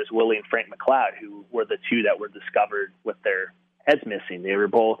brothers, Willie and Frank McLeod, who were the two that were discovered with their heads missing. They were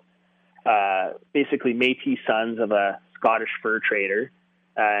both basically Métis sons of a Scottish fur trader,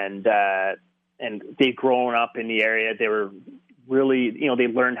 and they'd grown up in the area. They were really, they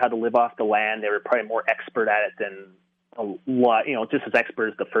learned how to live off the land. They were probably more expert at it than a lot, just as expert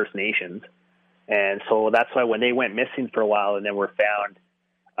as the First Nations. And so that's why when they went missing for a while and then were found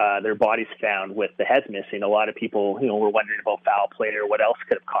their bodies found with the heads missing, a lot of people, were wondering about foul play or what else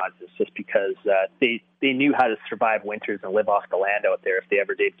could have caused this, just because they knew how to survive winters and live off the land out there if they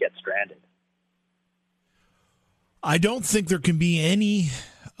ever did get stranded. I don't think there can be any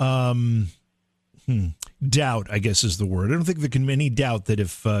doubt, I guess is the word. I don't think there can be any doubt that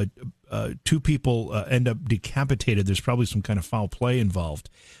if two people end up decapitated, there's probably some kind of foul play involved.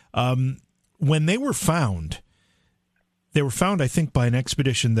 When they were found, I think, by an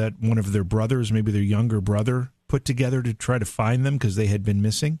expedition that one of their brothers, maybe their younger brother, put together to try to find them because they had been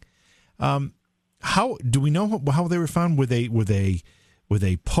missing. How do we know how they were found? Were they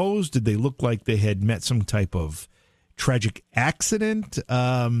posed? Did they look like they had met some type of tragic accident?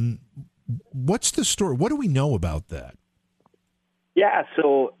 What's the story? What do we know about that? Yeah,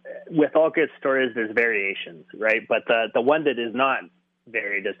 so with all good stories, there's variations, right? But the one that is not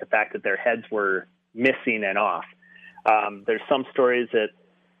varied is the fact that their heads were missing and off. There's some stories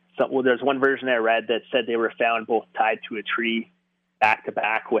there's one version I read that said they were found both tied to a tree back to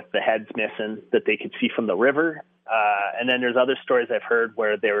back with the heads missing that they could see from the river. And then there's other stories I've heard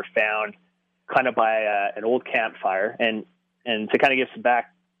where they were found kind of by an old campfire. And to kind of give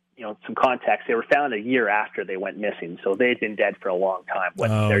some context, they were found a year after they went missing. So they'd been dead for a long time when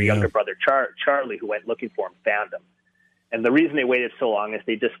their younger brother, Charlie, who went looking for them, found them. And the reason they waited so long is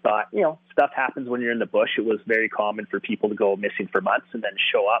they just thought, stuff happens when you're in the bush. It was very common for people to go missing for months and then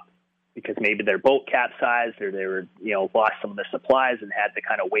show up because maybe their boat capsized or they were, lost some of their supplies and had to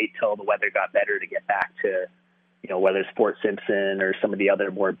kind of wait till the weather got better to get back to, whether it's Fort Simpson or some of the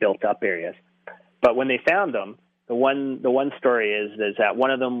other more built up areas. But when they found them, the one story is that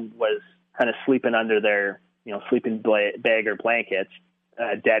one of them was kind of sleeping under their, sleeping bag or blankets,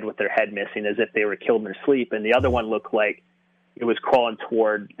 dead with their head missing as if they were killed in their sleep. And the other one looked like it was crawling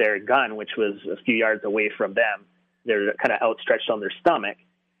toward their gun, which was a few yards away from them. They're kind of outstretched on their stomach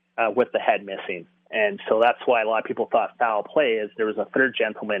with the head missing. And so that's why a lot of people thought foul play is there was a third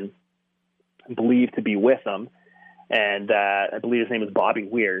gentleman believed to be with them. And I believe his name was Bobby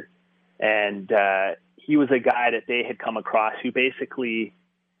Weir. And he was a guy that they had come across who basically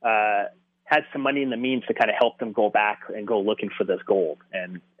had some money and the means to kind of help them go back and go looking for this gold.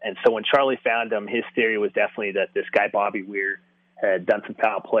 And so when Charlie found him, his theory was definitely that this guy, Bobby Weir, had done some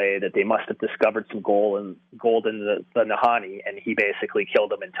foul play, that they must have discovered some gold in the Nahanni, and he basically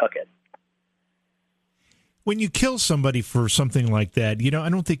killed him and took it. When you kill somebody for something like that, I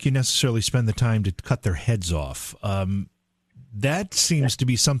don't think you necessarily spend the time to cut their heads off. That seems to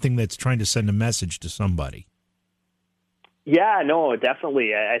be something that's trying to send a message to somebody. Yeah, no,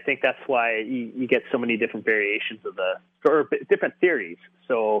 definitely. I think that's why you get so many different variations of or different theories.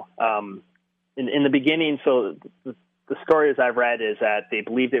 So in the beginning, so the stories I've read is that they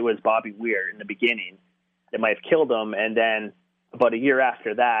believed it was Bobby Weir in the beginning that might have killed him. And then about a year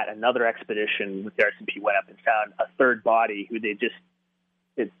after that, another expedition with the RCMP went up and found a third body who they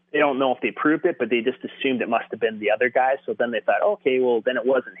don't know if they proved it, but they just assumed it must have been the other guy. So then they thought, okay, well, then it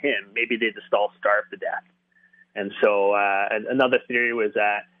wasn't him. Maybe they just all starved to death. And so another theory was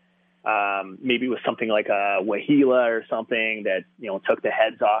that maybe it was something like a Wahila or something that, took the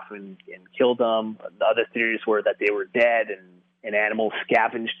heads off and killed them. The other theories were that they were dead and animals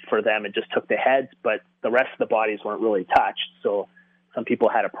scavenged for them and just took the heads, but the rest of the bodies weren't really touched. So some people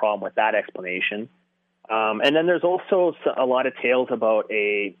had a problem with that explanation. And then there's also a lot of tales about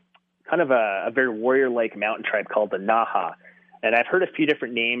a kind of a very warrior-like mountain tribe called the Naha. And I've heard a few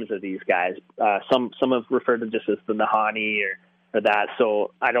different names of these guys. Some have referred to them just as the Nahanni or that.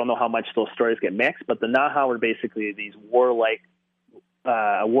 So I don't know how much those stories get mixed. But the Naha were basically these warlike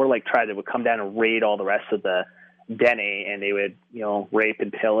tribe that would come down and raid all the rest of the Dene, and they would rape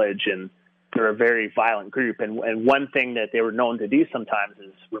and pillage. And they're a very violent group. And one thing that they were known to do sometimes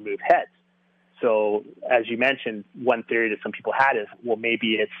is remove heads. So as you mentioned, one theory that some people had is, well,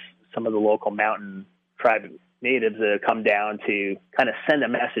 maybe it's some of the local mountain tribe natives that have come down to kind of send a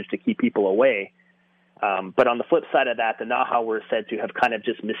message to keep people away. But on the flip side of that, the Naha were said to have kind of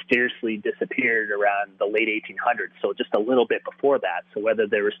just mysteriously disappeared around the late 1800s, so just a little bit before that. So whether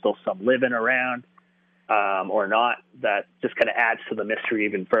there was still some living around or not, that just kind of adds to the mystery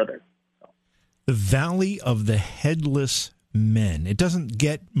even further. The Valley of the Headless Men. It doesn't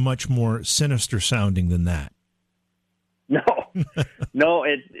get much more sinister sounding than that. No,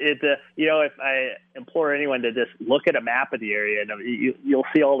 if I implore anyone to just look at a map of the area, and you'll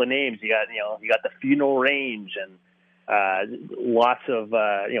see all the names. You got the Funeral Range and lots of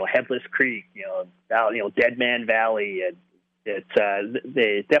Headless Creek, Dead Man Valley.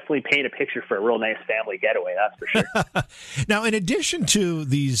 They definitely paint a picture for a real nice family getaway. That's for sure. Now, in addition to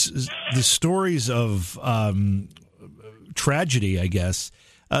the stories of tragedy, I guess.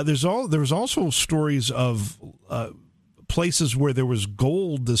 There was also stories of places where there was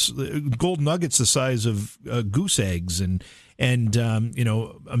gold nuggets the size of goose eggs, and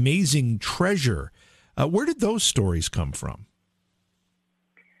amazing treasure. Where did those stories come from?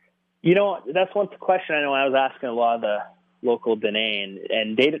 That's one question I know I was asking a lot of the local Dene,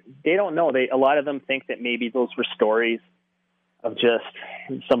 and they don't know. A lot of them think that maybe those were stories of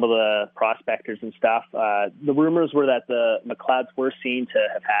just some of the prospectors and stuff. The rumors were that the McLeods were seen to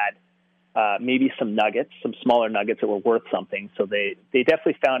have had maybe some smaller nuggets that were worth something. So they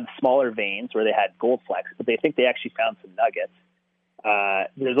definitely found smaller veins where they had gold flecks, but they think they actually found some nuggets.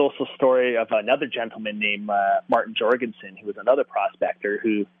 There's also a story of another gentleman named Martin Jorgensen, who was another prospector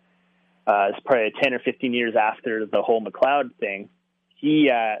who is probably 10 or 15 years after the whole McLeod thing.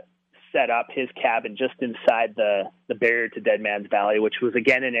 He set up his cabin just inside the barrier to Dead Man's Valley, which was,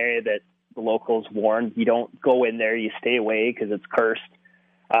 again, an area that the locals warned, you don't go in there, you stay away because it's cursed.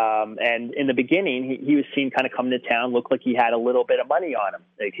 And in the beginning, he was seen kind of coming to town, looked like he had a little bit of money on him.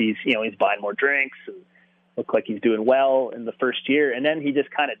 Like he's buying more drinks and looked like he's doing well in the first year. And then he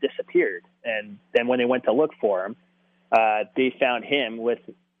just kind of disappeared. And then when they went to look for him, they found him with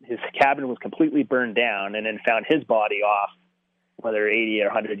his cabin was completely burned down, and then found his body off, whether 80 or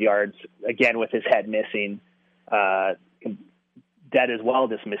 100 yards, again, with his head missing, dead as well,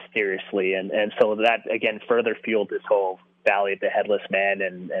 just mysteriously. And so that, again, further fueled this whole Valley of the Headless Man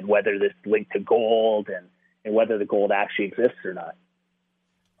and whether this linked to gold and whether the gold actually exists or not.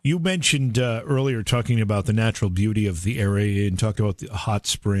 You mentioned earlier talking about the natural beauty of the area and talked about the hot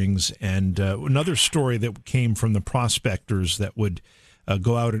springs. And another story that came from the prospectors that would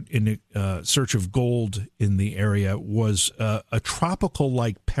go out in search of gold in the area was a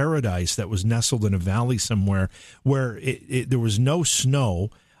tropical-like paradise that was nestled in a valley somewhere where there was no snow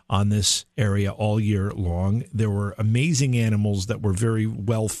on this area all year long. There were amazing animals that were very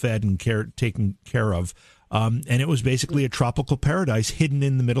well fed and taken care of. And it was basically a tropical paradise hidden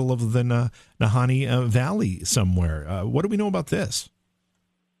in the middle of the Nahanni Valley somewhere. What do we know about this?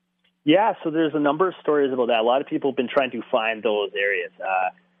 Yeah, so there's a number of stories about that. A lot of people have been trying to find those areas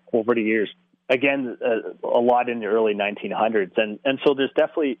over the years. Again, a lot in the early 1900s. And so there's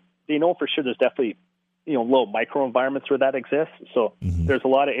definitely, they know for sure there's definitely, low microenvironments where that exists. So there's a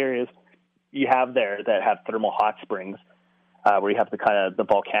lot of areas you have there that have thermal hot springs where you have the kind of the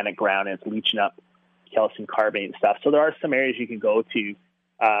volcanic ground and it's leaching up calcium carbonate and stuff. So there are some areas you can go to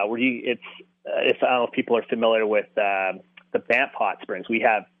where if I don't know if people are familiar with the Banff hot springs. We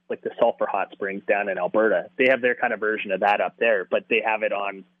have like the sulfur hot springs down in Alberta. They have their kind of version of that up there, but they have it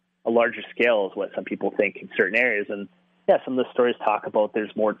on a larger scale is what some people think in certain areas. And yeah, some of the stories talk about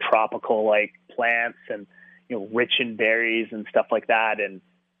there's more tropical like plants and, rich in berries and stuff like that. And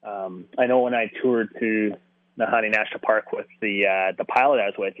I know when I toured through Nahanni National Park with the pilot I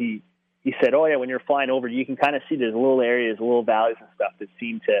was with, he said, oh yeah, when you're flying over, you can kind of see there's little areas, little valleys and stuff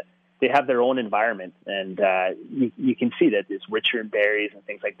that they have their own environment, and you can see that it's richer in berries and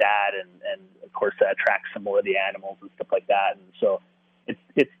things like that, and of course that attracts some more of the animals and stuff like that. And so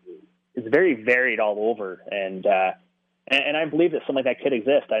it's very varied all over, and I believe that something like that could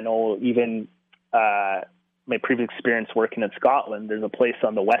exist. I know even my previous experience working in Scotland, there's a place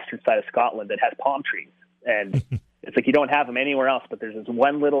on the western side of Scotland that has palm trees, and it's like you don't have them anywhere else, but there's this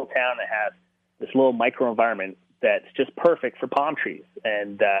one little town that has this little microenvironment that's just perfect for palm trees,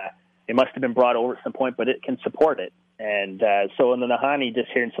 and it must have been brought over at some point, but it can support it. And so in the Nahanni, just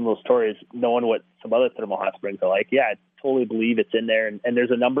hearing some of those stories, knowing what some other thermal hot springs are like, yeah, I totally believe it's in there. And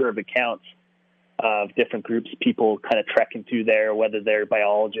there's a number of accounts of different groups, people kind of trekking through there, whether they're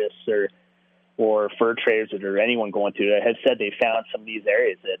biologists or fur traders or anyone going through it, have said they found some of these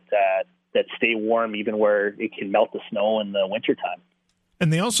areas that stay warm even where it can melt the snow in the wintertime.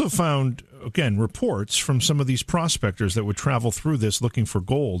 And they also found, again, reports from some of these prospectors that would travel through this looking for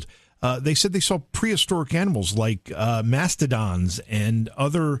gold. They said they saw prehistoric animals like mastodons and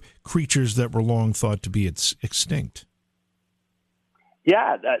other creatures that were long thought to be extinct.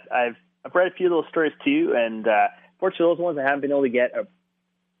 Yeah, I've read a few of those stories too, and fortunately, those ones I haven't been able to get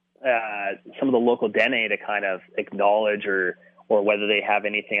some of the local Dene to kind of acknowledge or whether they have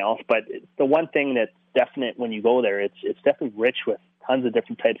anything else. But the one thing that's definite when you go there, it's definitely rich with tons of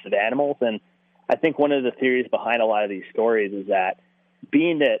different types of animals. And I think one of the theories behind a lot of these stories is that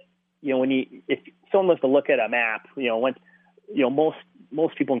being that, if someone was to look at a map,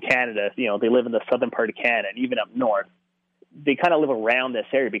 most people in Canada, they live in the southern part of Canada and even up north, they kind of live around this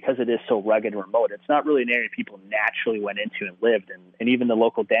area because it is so rugged and remote. It's not really an area people naturally went into and lived. And even the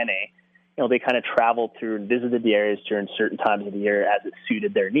local Dene, they kind of traveled through and visited the areas during certain times of the year as it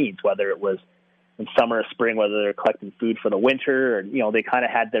suited their needs, whether it was summer or spring, whether they're collecting food for the winter or, they kind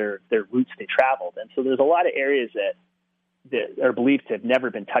of had their routes they traveled. And so there's a lot of areas that are believed to have never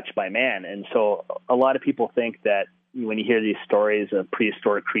been touched by man. And so a lot of people think that when you hear these stories of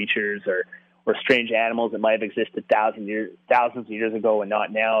prehistoric creatures or strange animals that might have existed thousands of years ago and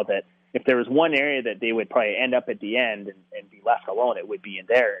not now, that if there was one area that they would probably end up at the end and be left alone, it would be in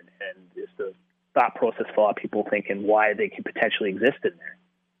there. And it's the thought process for a lot of people thinking why they could potentially exist in there.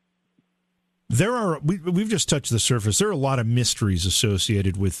 We've just touched the surface. There are a lot of mysteries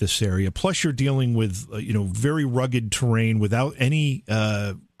associated with this area. Plus, you're dealing with very rugged terrain without any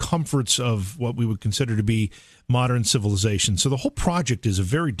comforts of what we would consider to be modern civilization. So the whole project is a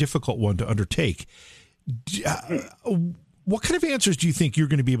very difficult one to undertake. What kind of answers do you think you're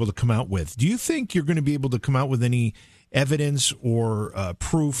going to be able to come out with? Do you think you're going to be able to come out with any evidence or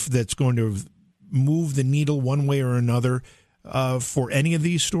proof that's going to move the needle one way or another for any of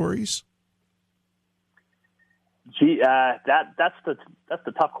these stories? Gee, that's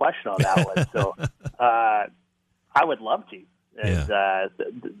the tough question on that one. So I would love to. And,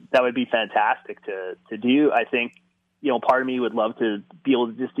 that would be fantastic to do. I think, part of me would love to be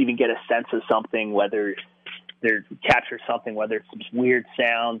able to just even get a sense of something, whether they're capture something, whether it's some weird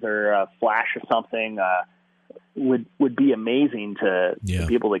sounds or a flash or something, would be amazing to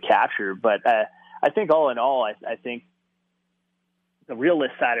be able to capture. But I think all in all, I think the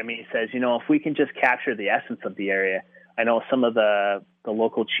realist side of me says, if we can just capture the essence of the area. I know some of the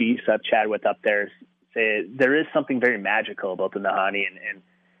local chiefs I've chatted with up there say there is something very magical about the Nahanni, and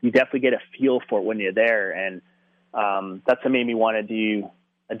you definitely get a feel for it when you're there. And that's what made me want to do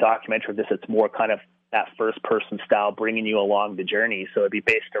a documentary of this. It's more kind of that first-person style, bringing you along the journey. So it'd be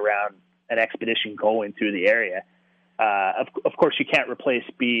based around an expedition going through the area. Of course, you can't replace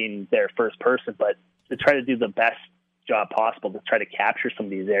being there first person, but to try to do the best job possible to try to capture some of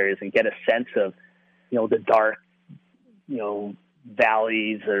these areas and get a sense of, the dark,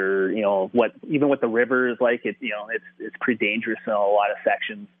 valleys or, what the river is like. It's pretty dangerous in a lot of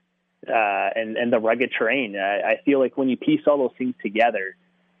sections, and the rugged terrain. I feel like when you piece all those things together,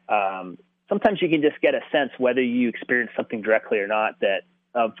 sometimes you can just get a sense, whether you experience something directly or not, that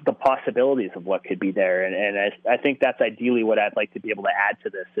of the possibilities of what could be there. And I think that's ideally what I'd like to be able to add to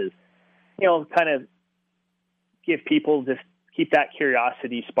this is, kind of give people, just keep that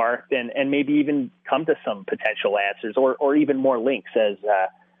curiosity sparked and maybe even come to some potential answers or even more links. As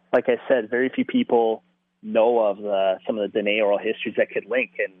like I said, very few people know of some of the Dene oral histories that could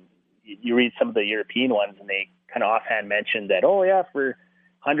link. And you read some of the European ones and they kind of offhand mention that, for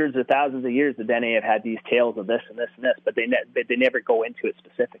hundreds of thousands of years, the Dene have had these tales of this and this and this, but they never go into it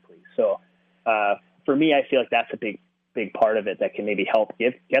specifically. So for me, I feel like that's a big part of it that can maybe help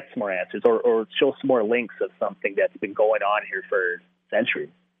get some more answers or show some more links of something that's been going on here for centuries.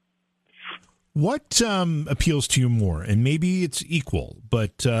 What appeals to you more? And maybe it's equal,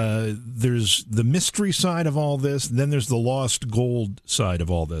 but there's the mystery side of all this, then there's the lost gold side of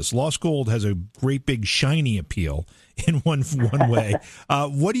all this. Lost gold has a great big shiny appeal in one way.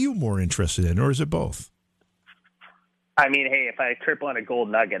 What are you more interested in, or is it both? I mean, hey, if I trip on a gold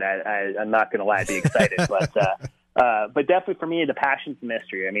nugget, I'm not going to lie, I'd be excited. But definitely for me, the passion's the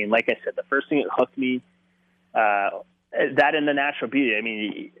mystery. I mean, like I said, the first thing that hooked me, that and the natural beauty. I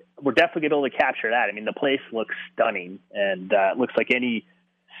mean, we're definitely going to be able to capture that. I mean, the place looks stunning and it looks like any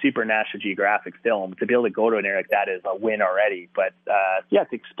super National Geographic film. To be able to go to an area like that is a win already. But to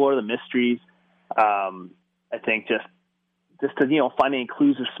explore the mysteries, I think just to finding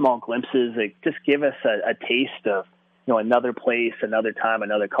clues or small glimpses, just give us a taste of another place, another time,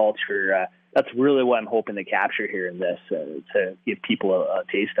 another culture. That's really what I'm hoping to capture here in this, to give people a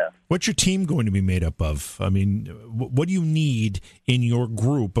taste of. What's your team going to be made up of? I mean, what do you need in your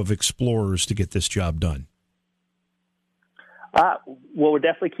group of explorers to get this job done? Well, we're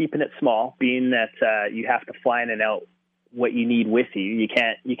definitely keeping it small, being that you have to fly in and out what you need with you. You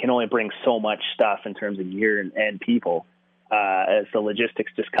can only bring so much stuff in terms of gear and people, as the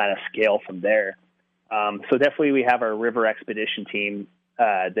logistics just kind of scale from there. So definitely we have our river expedition team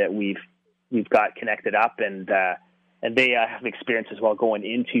that we've got connected up, and they have experience as well going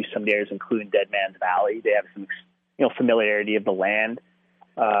into some areas, including Dead Man's Valley. They have some, familiarity of the land.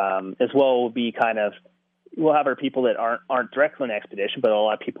 As well, will be we'll have our people that aren't directly on the expedition, but a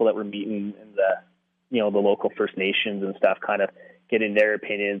lot of people that we're meeting in the local First Nations and stuff, kind of getting their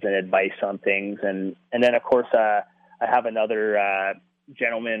opinions and advice on things. And then of course, I have another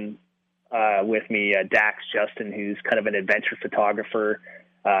gentleman with me, Dax Justin, who's kind of an adventure photographer.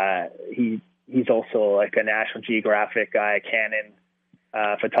 He's also like a National Geographic guy, Canon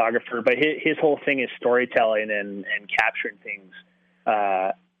photographer, but his whole thing is storytelling and capturing things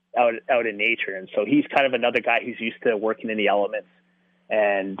out out in nature. And so he's kind of another guy who's used to working in the elements.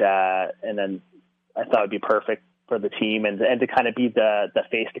 And then I thought it'd be perfect for the team and to kind of be the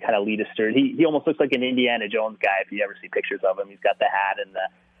face to kind of lead us through. He almost looks like an Indiana Jones guy if you ever see pictures of him. He's got the hat and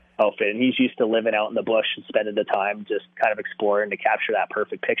the outfit, and he's used to living out in the bush and spending the time just kind of exploring to capture that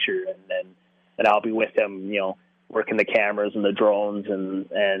perfect picture. And I'll be with him, working the cameras and the drones and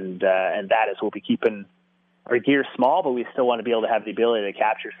that is we'll be keeping our gear small, but we still want to be able to have the ability to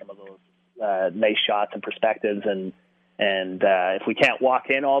capture some of those nice shots and perspectives. And if we can't walk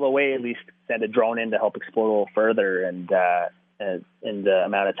in all the way, at least send a drone in to help explore a little further and the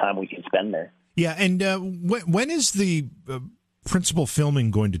amount of time we can spend there. Yeah, and when is the principal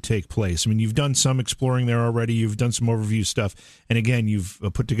filming going to take place? I mean, you've done some exploring there already. You've done some overview stuff. And again, you've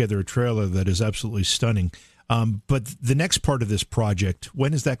put together a trailer that is absolutely stunning. But the next part of this project,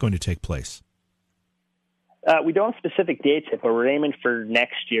 when is that going to take place? We don't have specific dates yet, but we're aiming for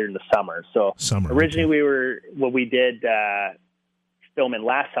next year in the summer. So originally we did filming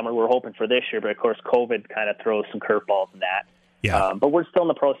last summer. We were hoping for this year, but of course COVID kind of throws some curveballs in that. Yeah. But we're still in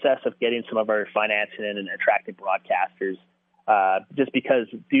the process of getting some of our financing in and attracting broadcasters. Just because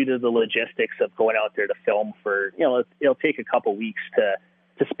due to the logistics of going out there to film for, it'll take a couple weeks to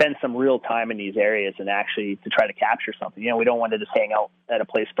spend some real time in these areas and actually to try to capture something. We don't want to just hang out at a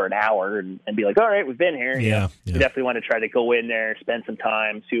place for an hour and be like, all right, we've been here. Yeah. We definitely want to try to go in there, spend some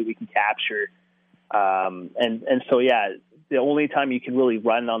time, see what we can capture. So, the only time you can really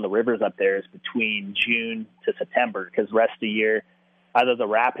run on the rivers up there is between June to September, because the rest of the year, either the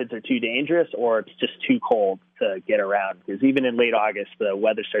rapids are too dangerous or it's just too cold to get around. Because even in late August, the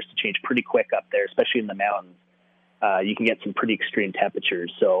weather starts to change pretty quick up there, especially in the mountains. You can get some pretty extreme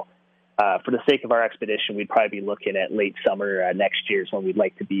temperatures. So for the sake of our expedition, we'd probably be looking at late summer next year is when we'd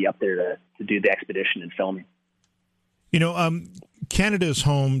like to be up there to do the expedition and filming. Canada is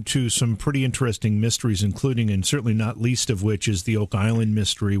home to some pretty interesting mysteries, including, and certainly not least of which, is the Oak Island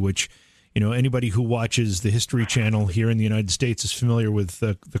mystery, which, anybody who watches the History Channel here in the United States is familiar with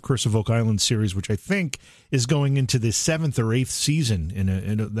the Curse of Oak Island series, which I think is going into the 7th or 8th season,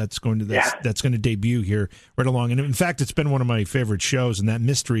 and that's going to debut here right along. And in fact, it's been one of my favorite shows, and that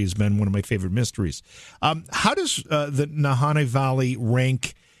mystery has been one of my favorite mysteries. How does the Nahanni Valley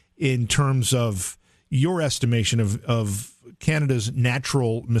rank in terms of your estimation of Canada's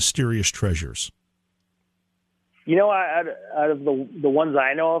natural mysterious treasures? Out of the ones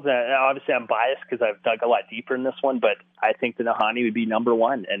I know of, obviously I'm biased because I've dug a lot deeper in this one, but I think the Nahanni would be number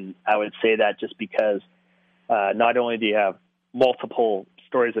one. And I would say that just because not only do you have multiple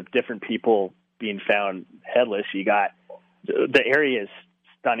stories of different people being found headless, you got the area is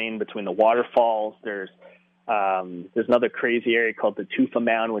stunning between the waterfalls. There's another crazy area called the Tufa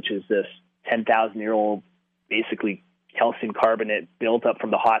Mound, which is this 10,000-year-old, basically calcium carbonate built up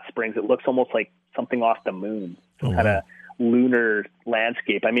from the hot springs. It looks almost like something off the moon, some kind of lunar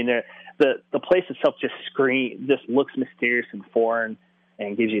landscape. I mean, the place itself just looks mysterious and foreign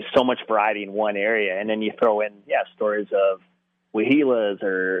and gives you so much variety in one area. And then you throw in, stories of Wahilas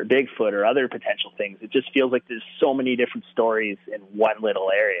or Bigfoot or other potential things. It just feels like there's so many different stories in one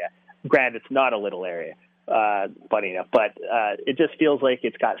little area. Granted, it's not a little area, funny enough, but it just feels like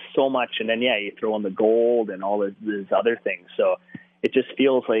it's got so much. And then, you throw in the gold and all these other things. So it just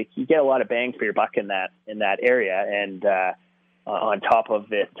feels like you get a lot of bang for your buck in that area. And on top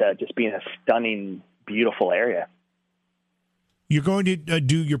of it, just being a stunning, beautiful area. You're going to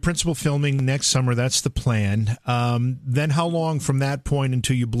do your principal filming next summer. That's the plan. Then how long from that point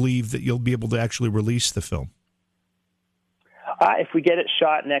until you believe that you'll be able to actually release the film? If we get it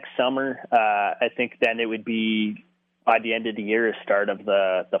shot next summer, I think then it would be by the end of the year, start of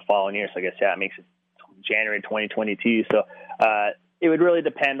the following year. So I guess, it makes it January 2022. So it would really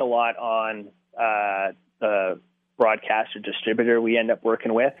depend a lot on the broadcaster distributor we end up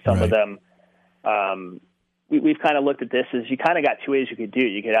working with. Some of them, we've kind of looked at this as you kind of got two ways you could do it.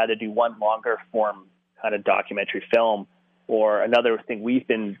 You could either do one longer form kind of documentary film, or another thing we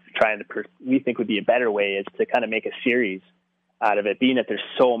think would be a better way is to kind of make a series out of it, being that there's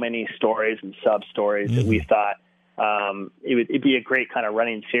so many stories and sub-stories that we thought it'd be a great kind of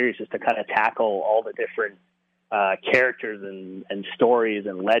running series just to kind of tackle all the different characters and stories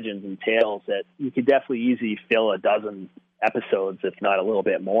and legends and tales that you could definitely easily fill a dozen episodes, if not a little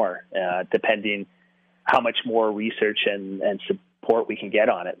bit more, depending how much more research and support we can get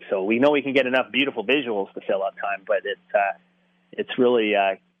on it. So we know we can get enough beautiful visuals to fill up time, but it's really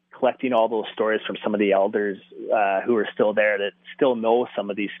collecting all those stories from some of the elders who are still there that still know some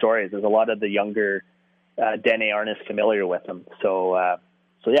of these stories. There's a lot of the younger Dene aren't as familiar with them. So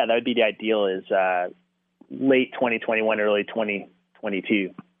that would be the ideal, is late 2021, early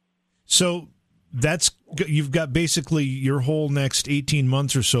 2022. So you've got basically your whole next 18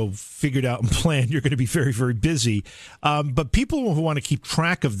 months or so figured out and planned. You're going to be very, very busy. But people who want to keep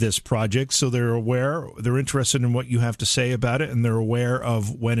track of this project, so they're aware, they're interested in what you have to say about it, and they're aware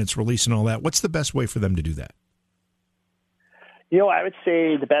of when it's released and all that. What's the best way for them to do that? I would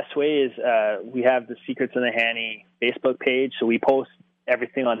say the best way is we have the Secrets in the Handy Facebook page, so we post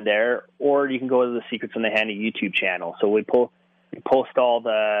everything on there, or you can go to the Secrets in the Handy YouTube channel. So we post all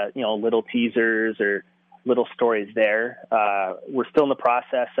the little teasers or little stories there. We're still in the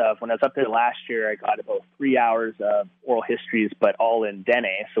process of, when I was up there last year, I got about 3 hours of oral histories, but all in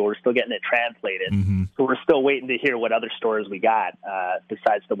Dene, so we're still getting it translated. Mm-hmm. So we're still waiting to hear what other stories we got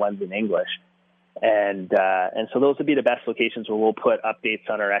besides the ones in English. And so those would be the best locations where we'll put updates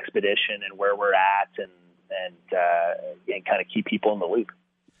on our expedition and where we're at and kind of keep people in the loop.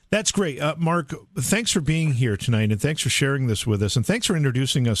 That's great. Mark, thanks for being here tonight, and thanks for sharing this with us, and thanks for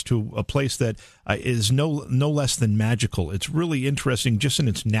introducing us to a place that is no less than magical. It's really interesting just in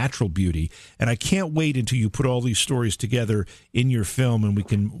its natural beauty, and I can't wait until you put all these stories together in your film and we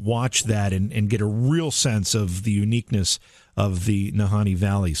can watch that and get a real sense of the uniqueness of the Nahanni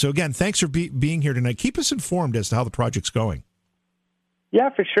Valley. So again, thanks for being here tonight. Keep us informed as to how the project's going.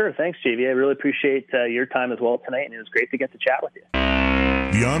 Yeah, for sure. Thanks, JV. I really appreciate your time as well tonight, and it was great to get to chat with you.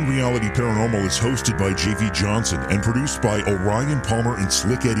 Beyond Reality Paranormal is hosted by J.V. Johnson and produced by Orion Palmer and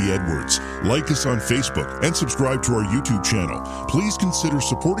Slick Eddie Edwards. Like us on Facebook and subscribe to our YouTube channel. Please consider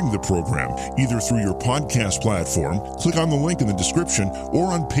supporting the program either through your podcast platform, click on the link in the description,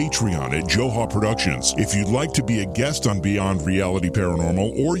 or on Patreon at Joha Productions. If you'd like to be a guest on Beyond Reality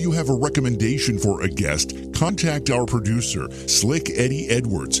Paranormal, or you have a recommendation for a guest, contact our producer, Slick Eddie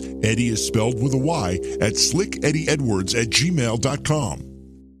Edwards. Eddie is spelled with a Y at slickeddieedwards@gmail.com.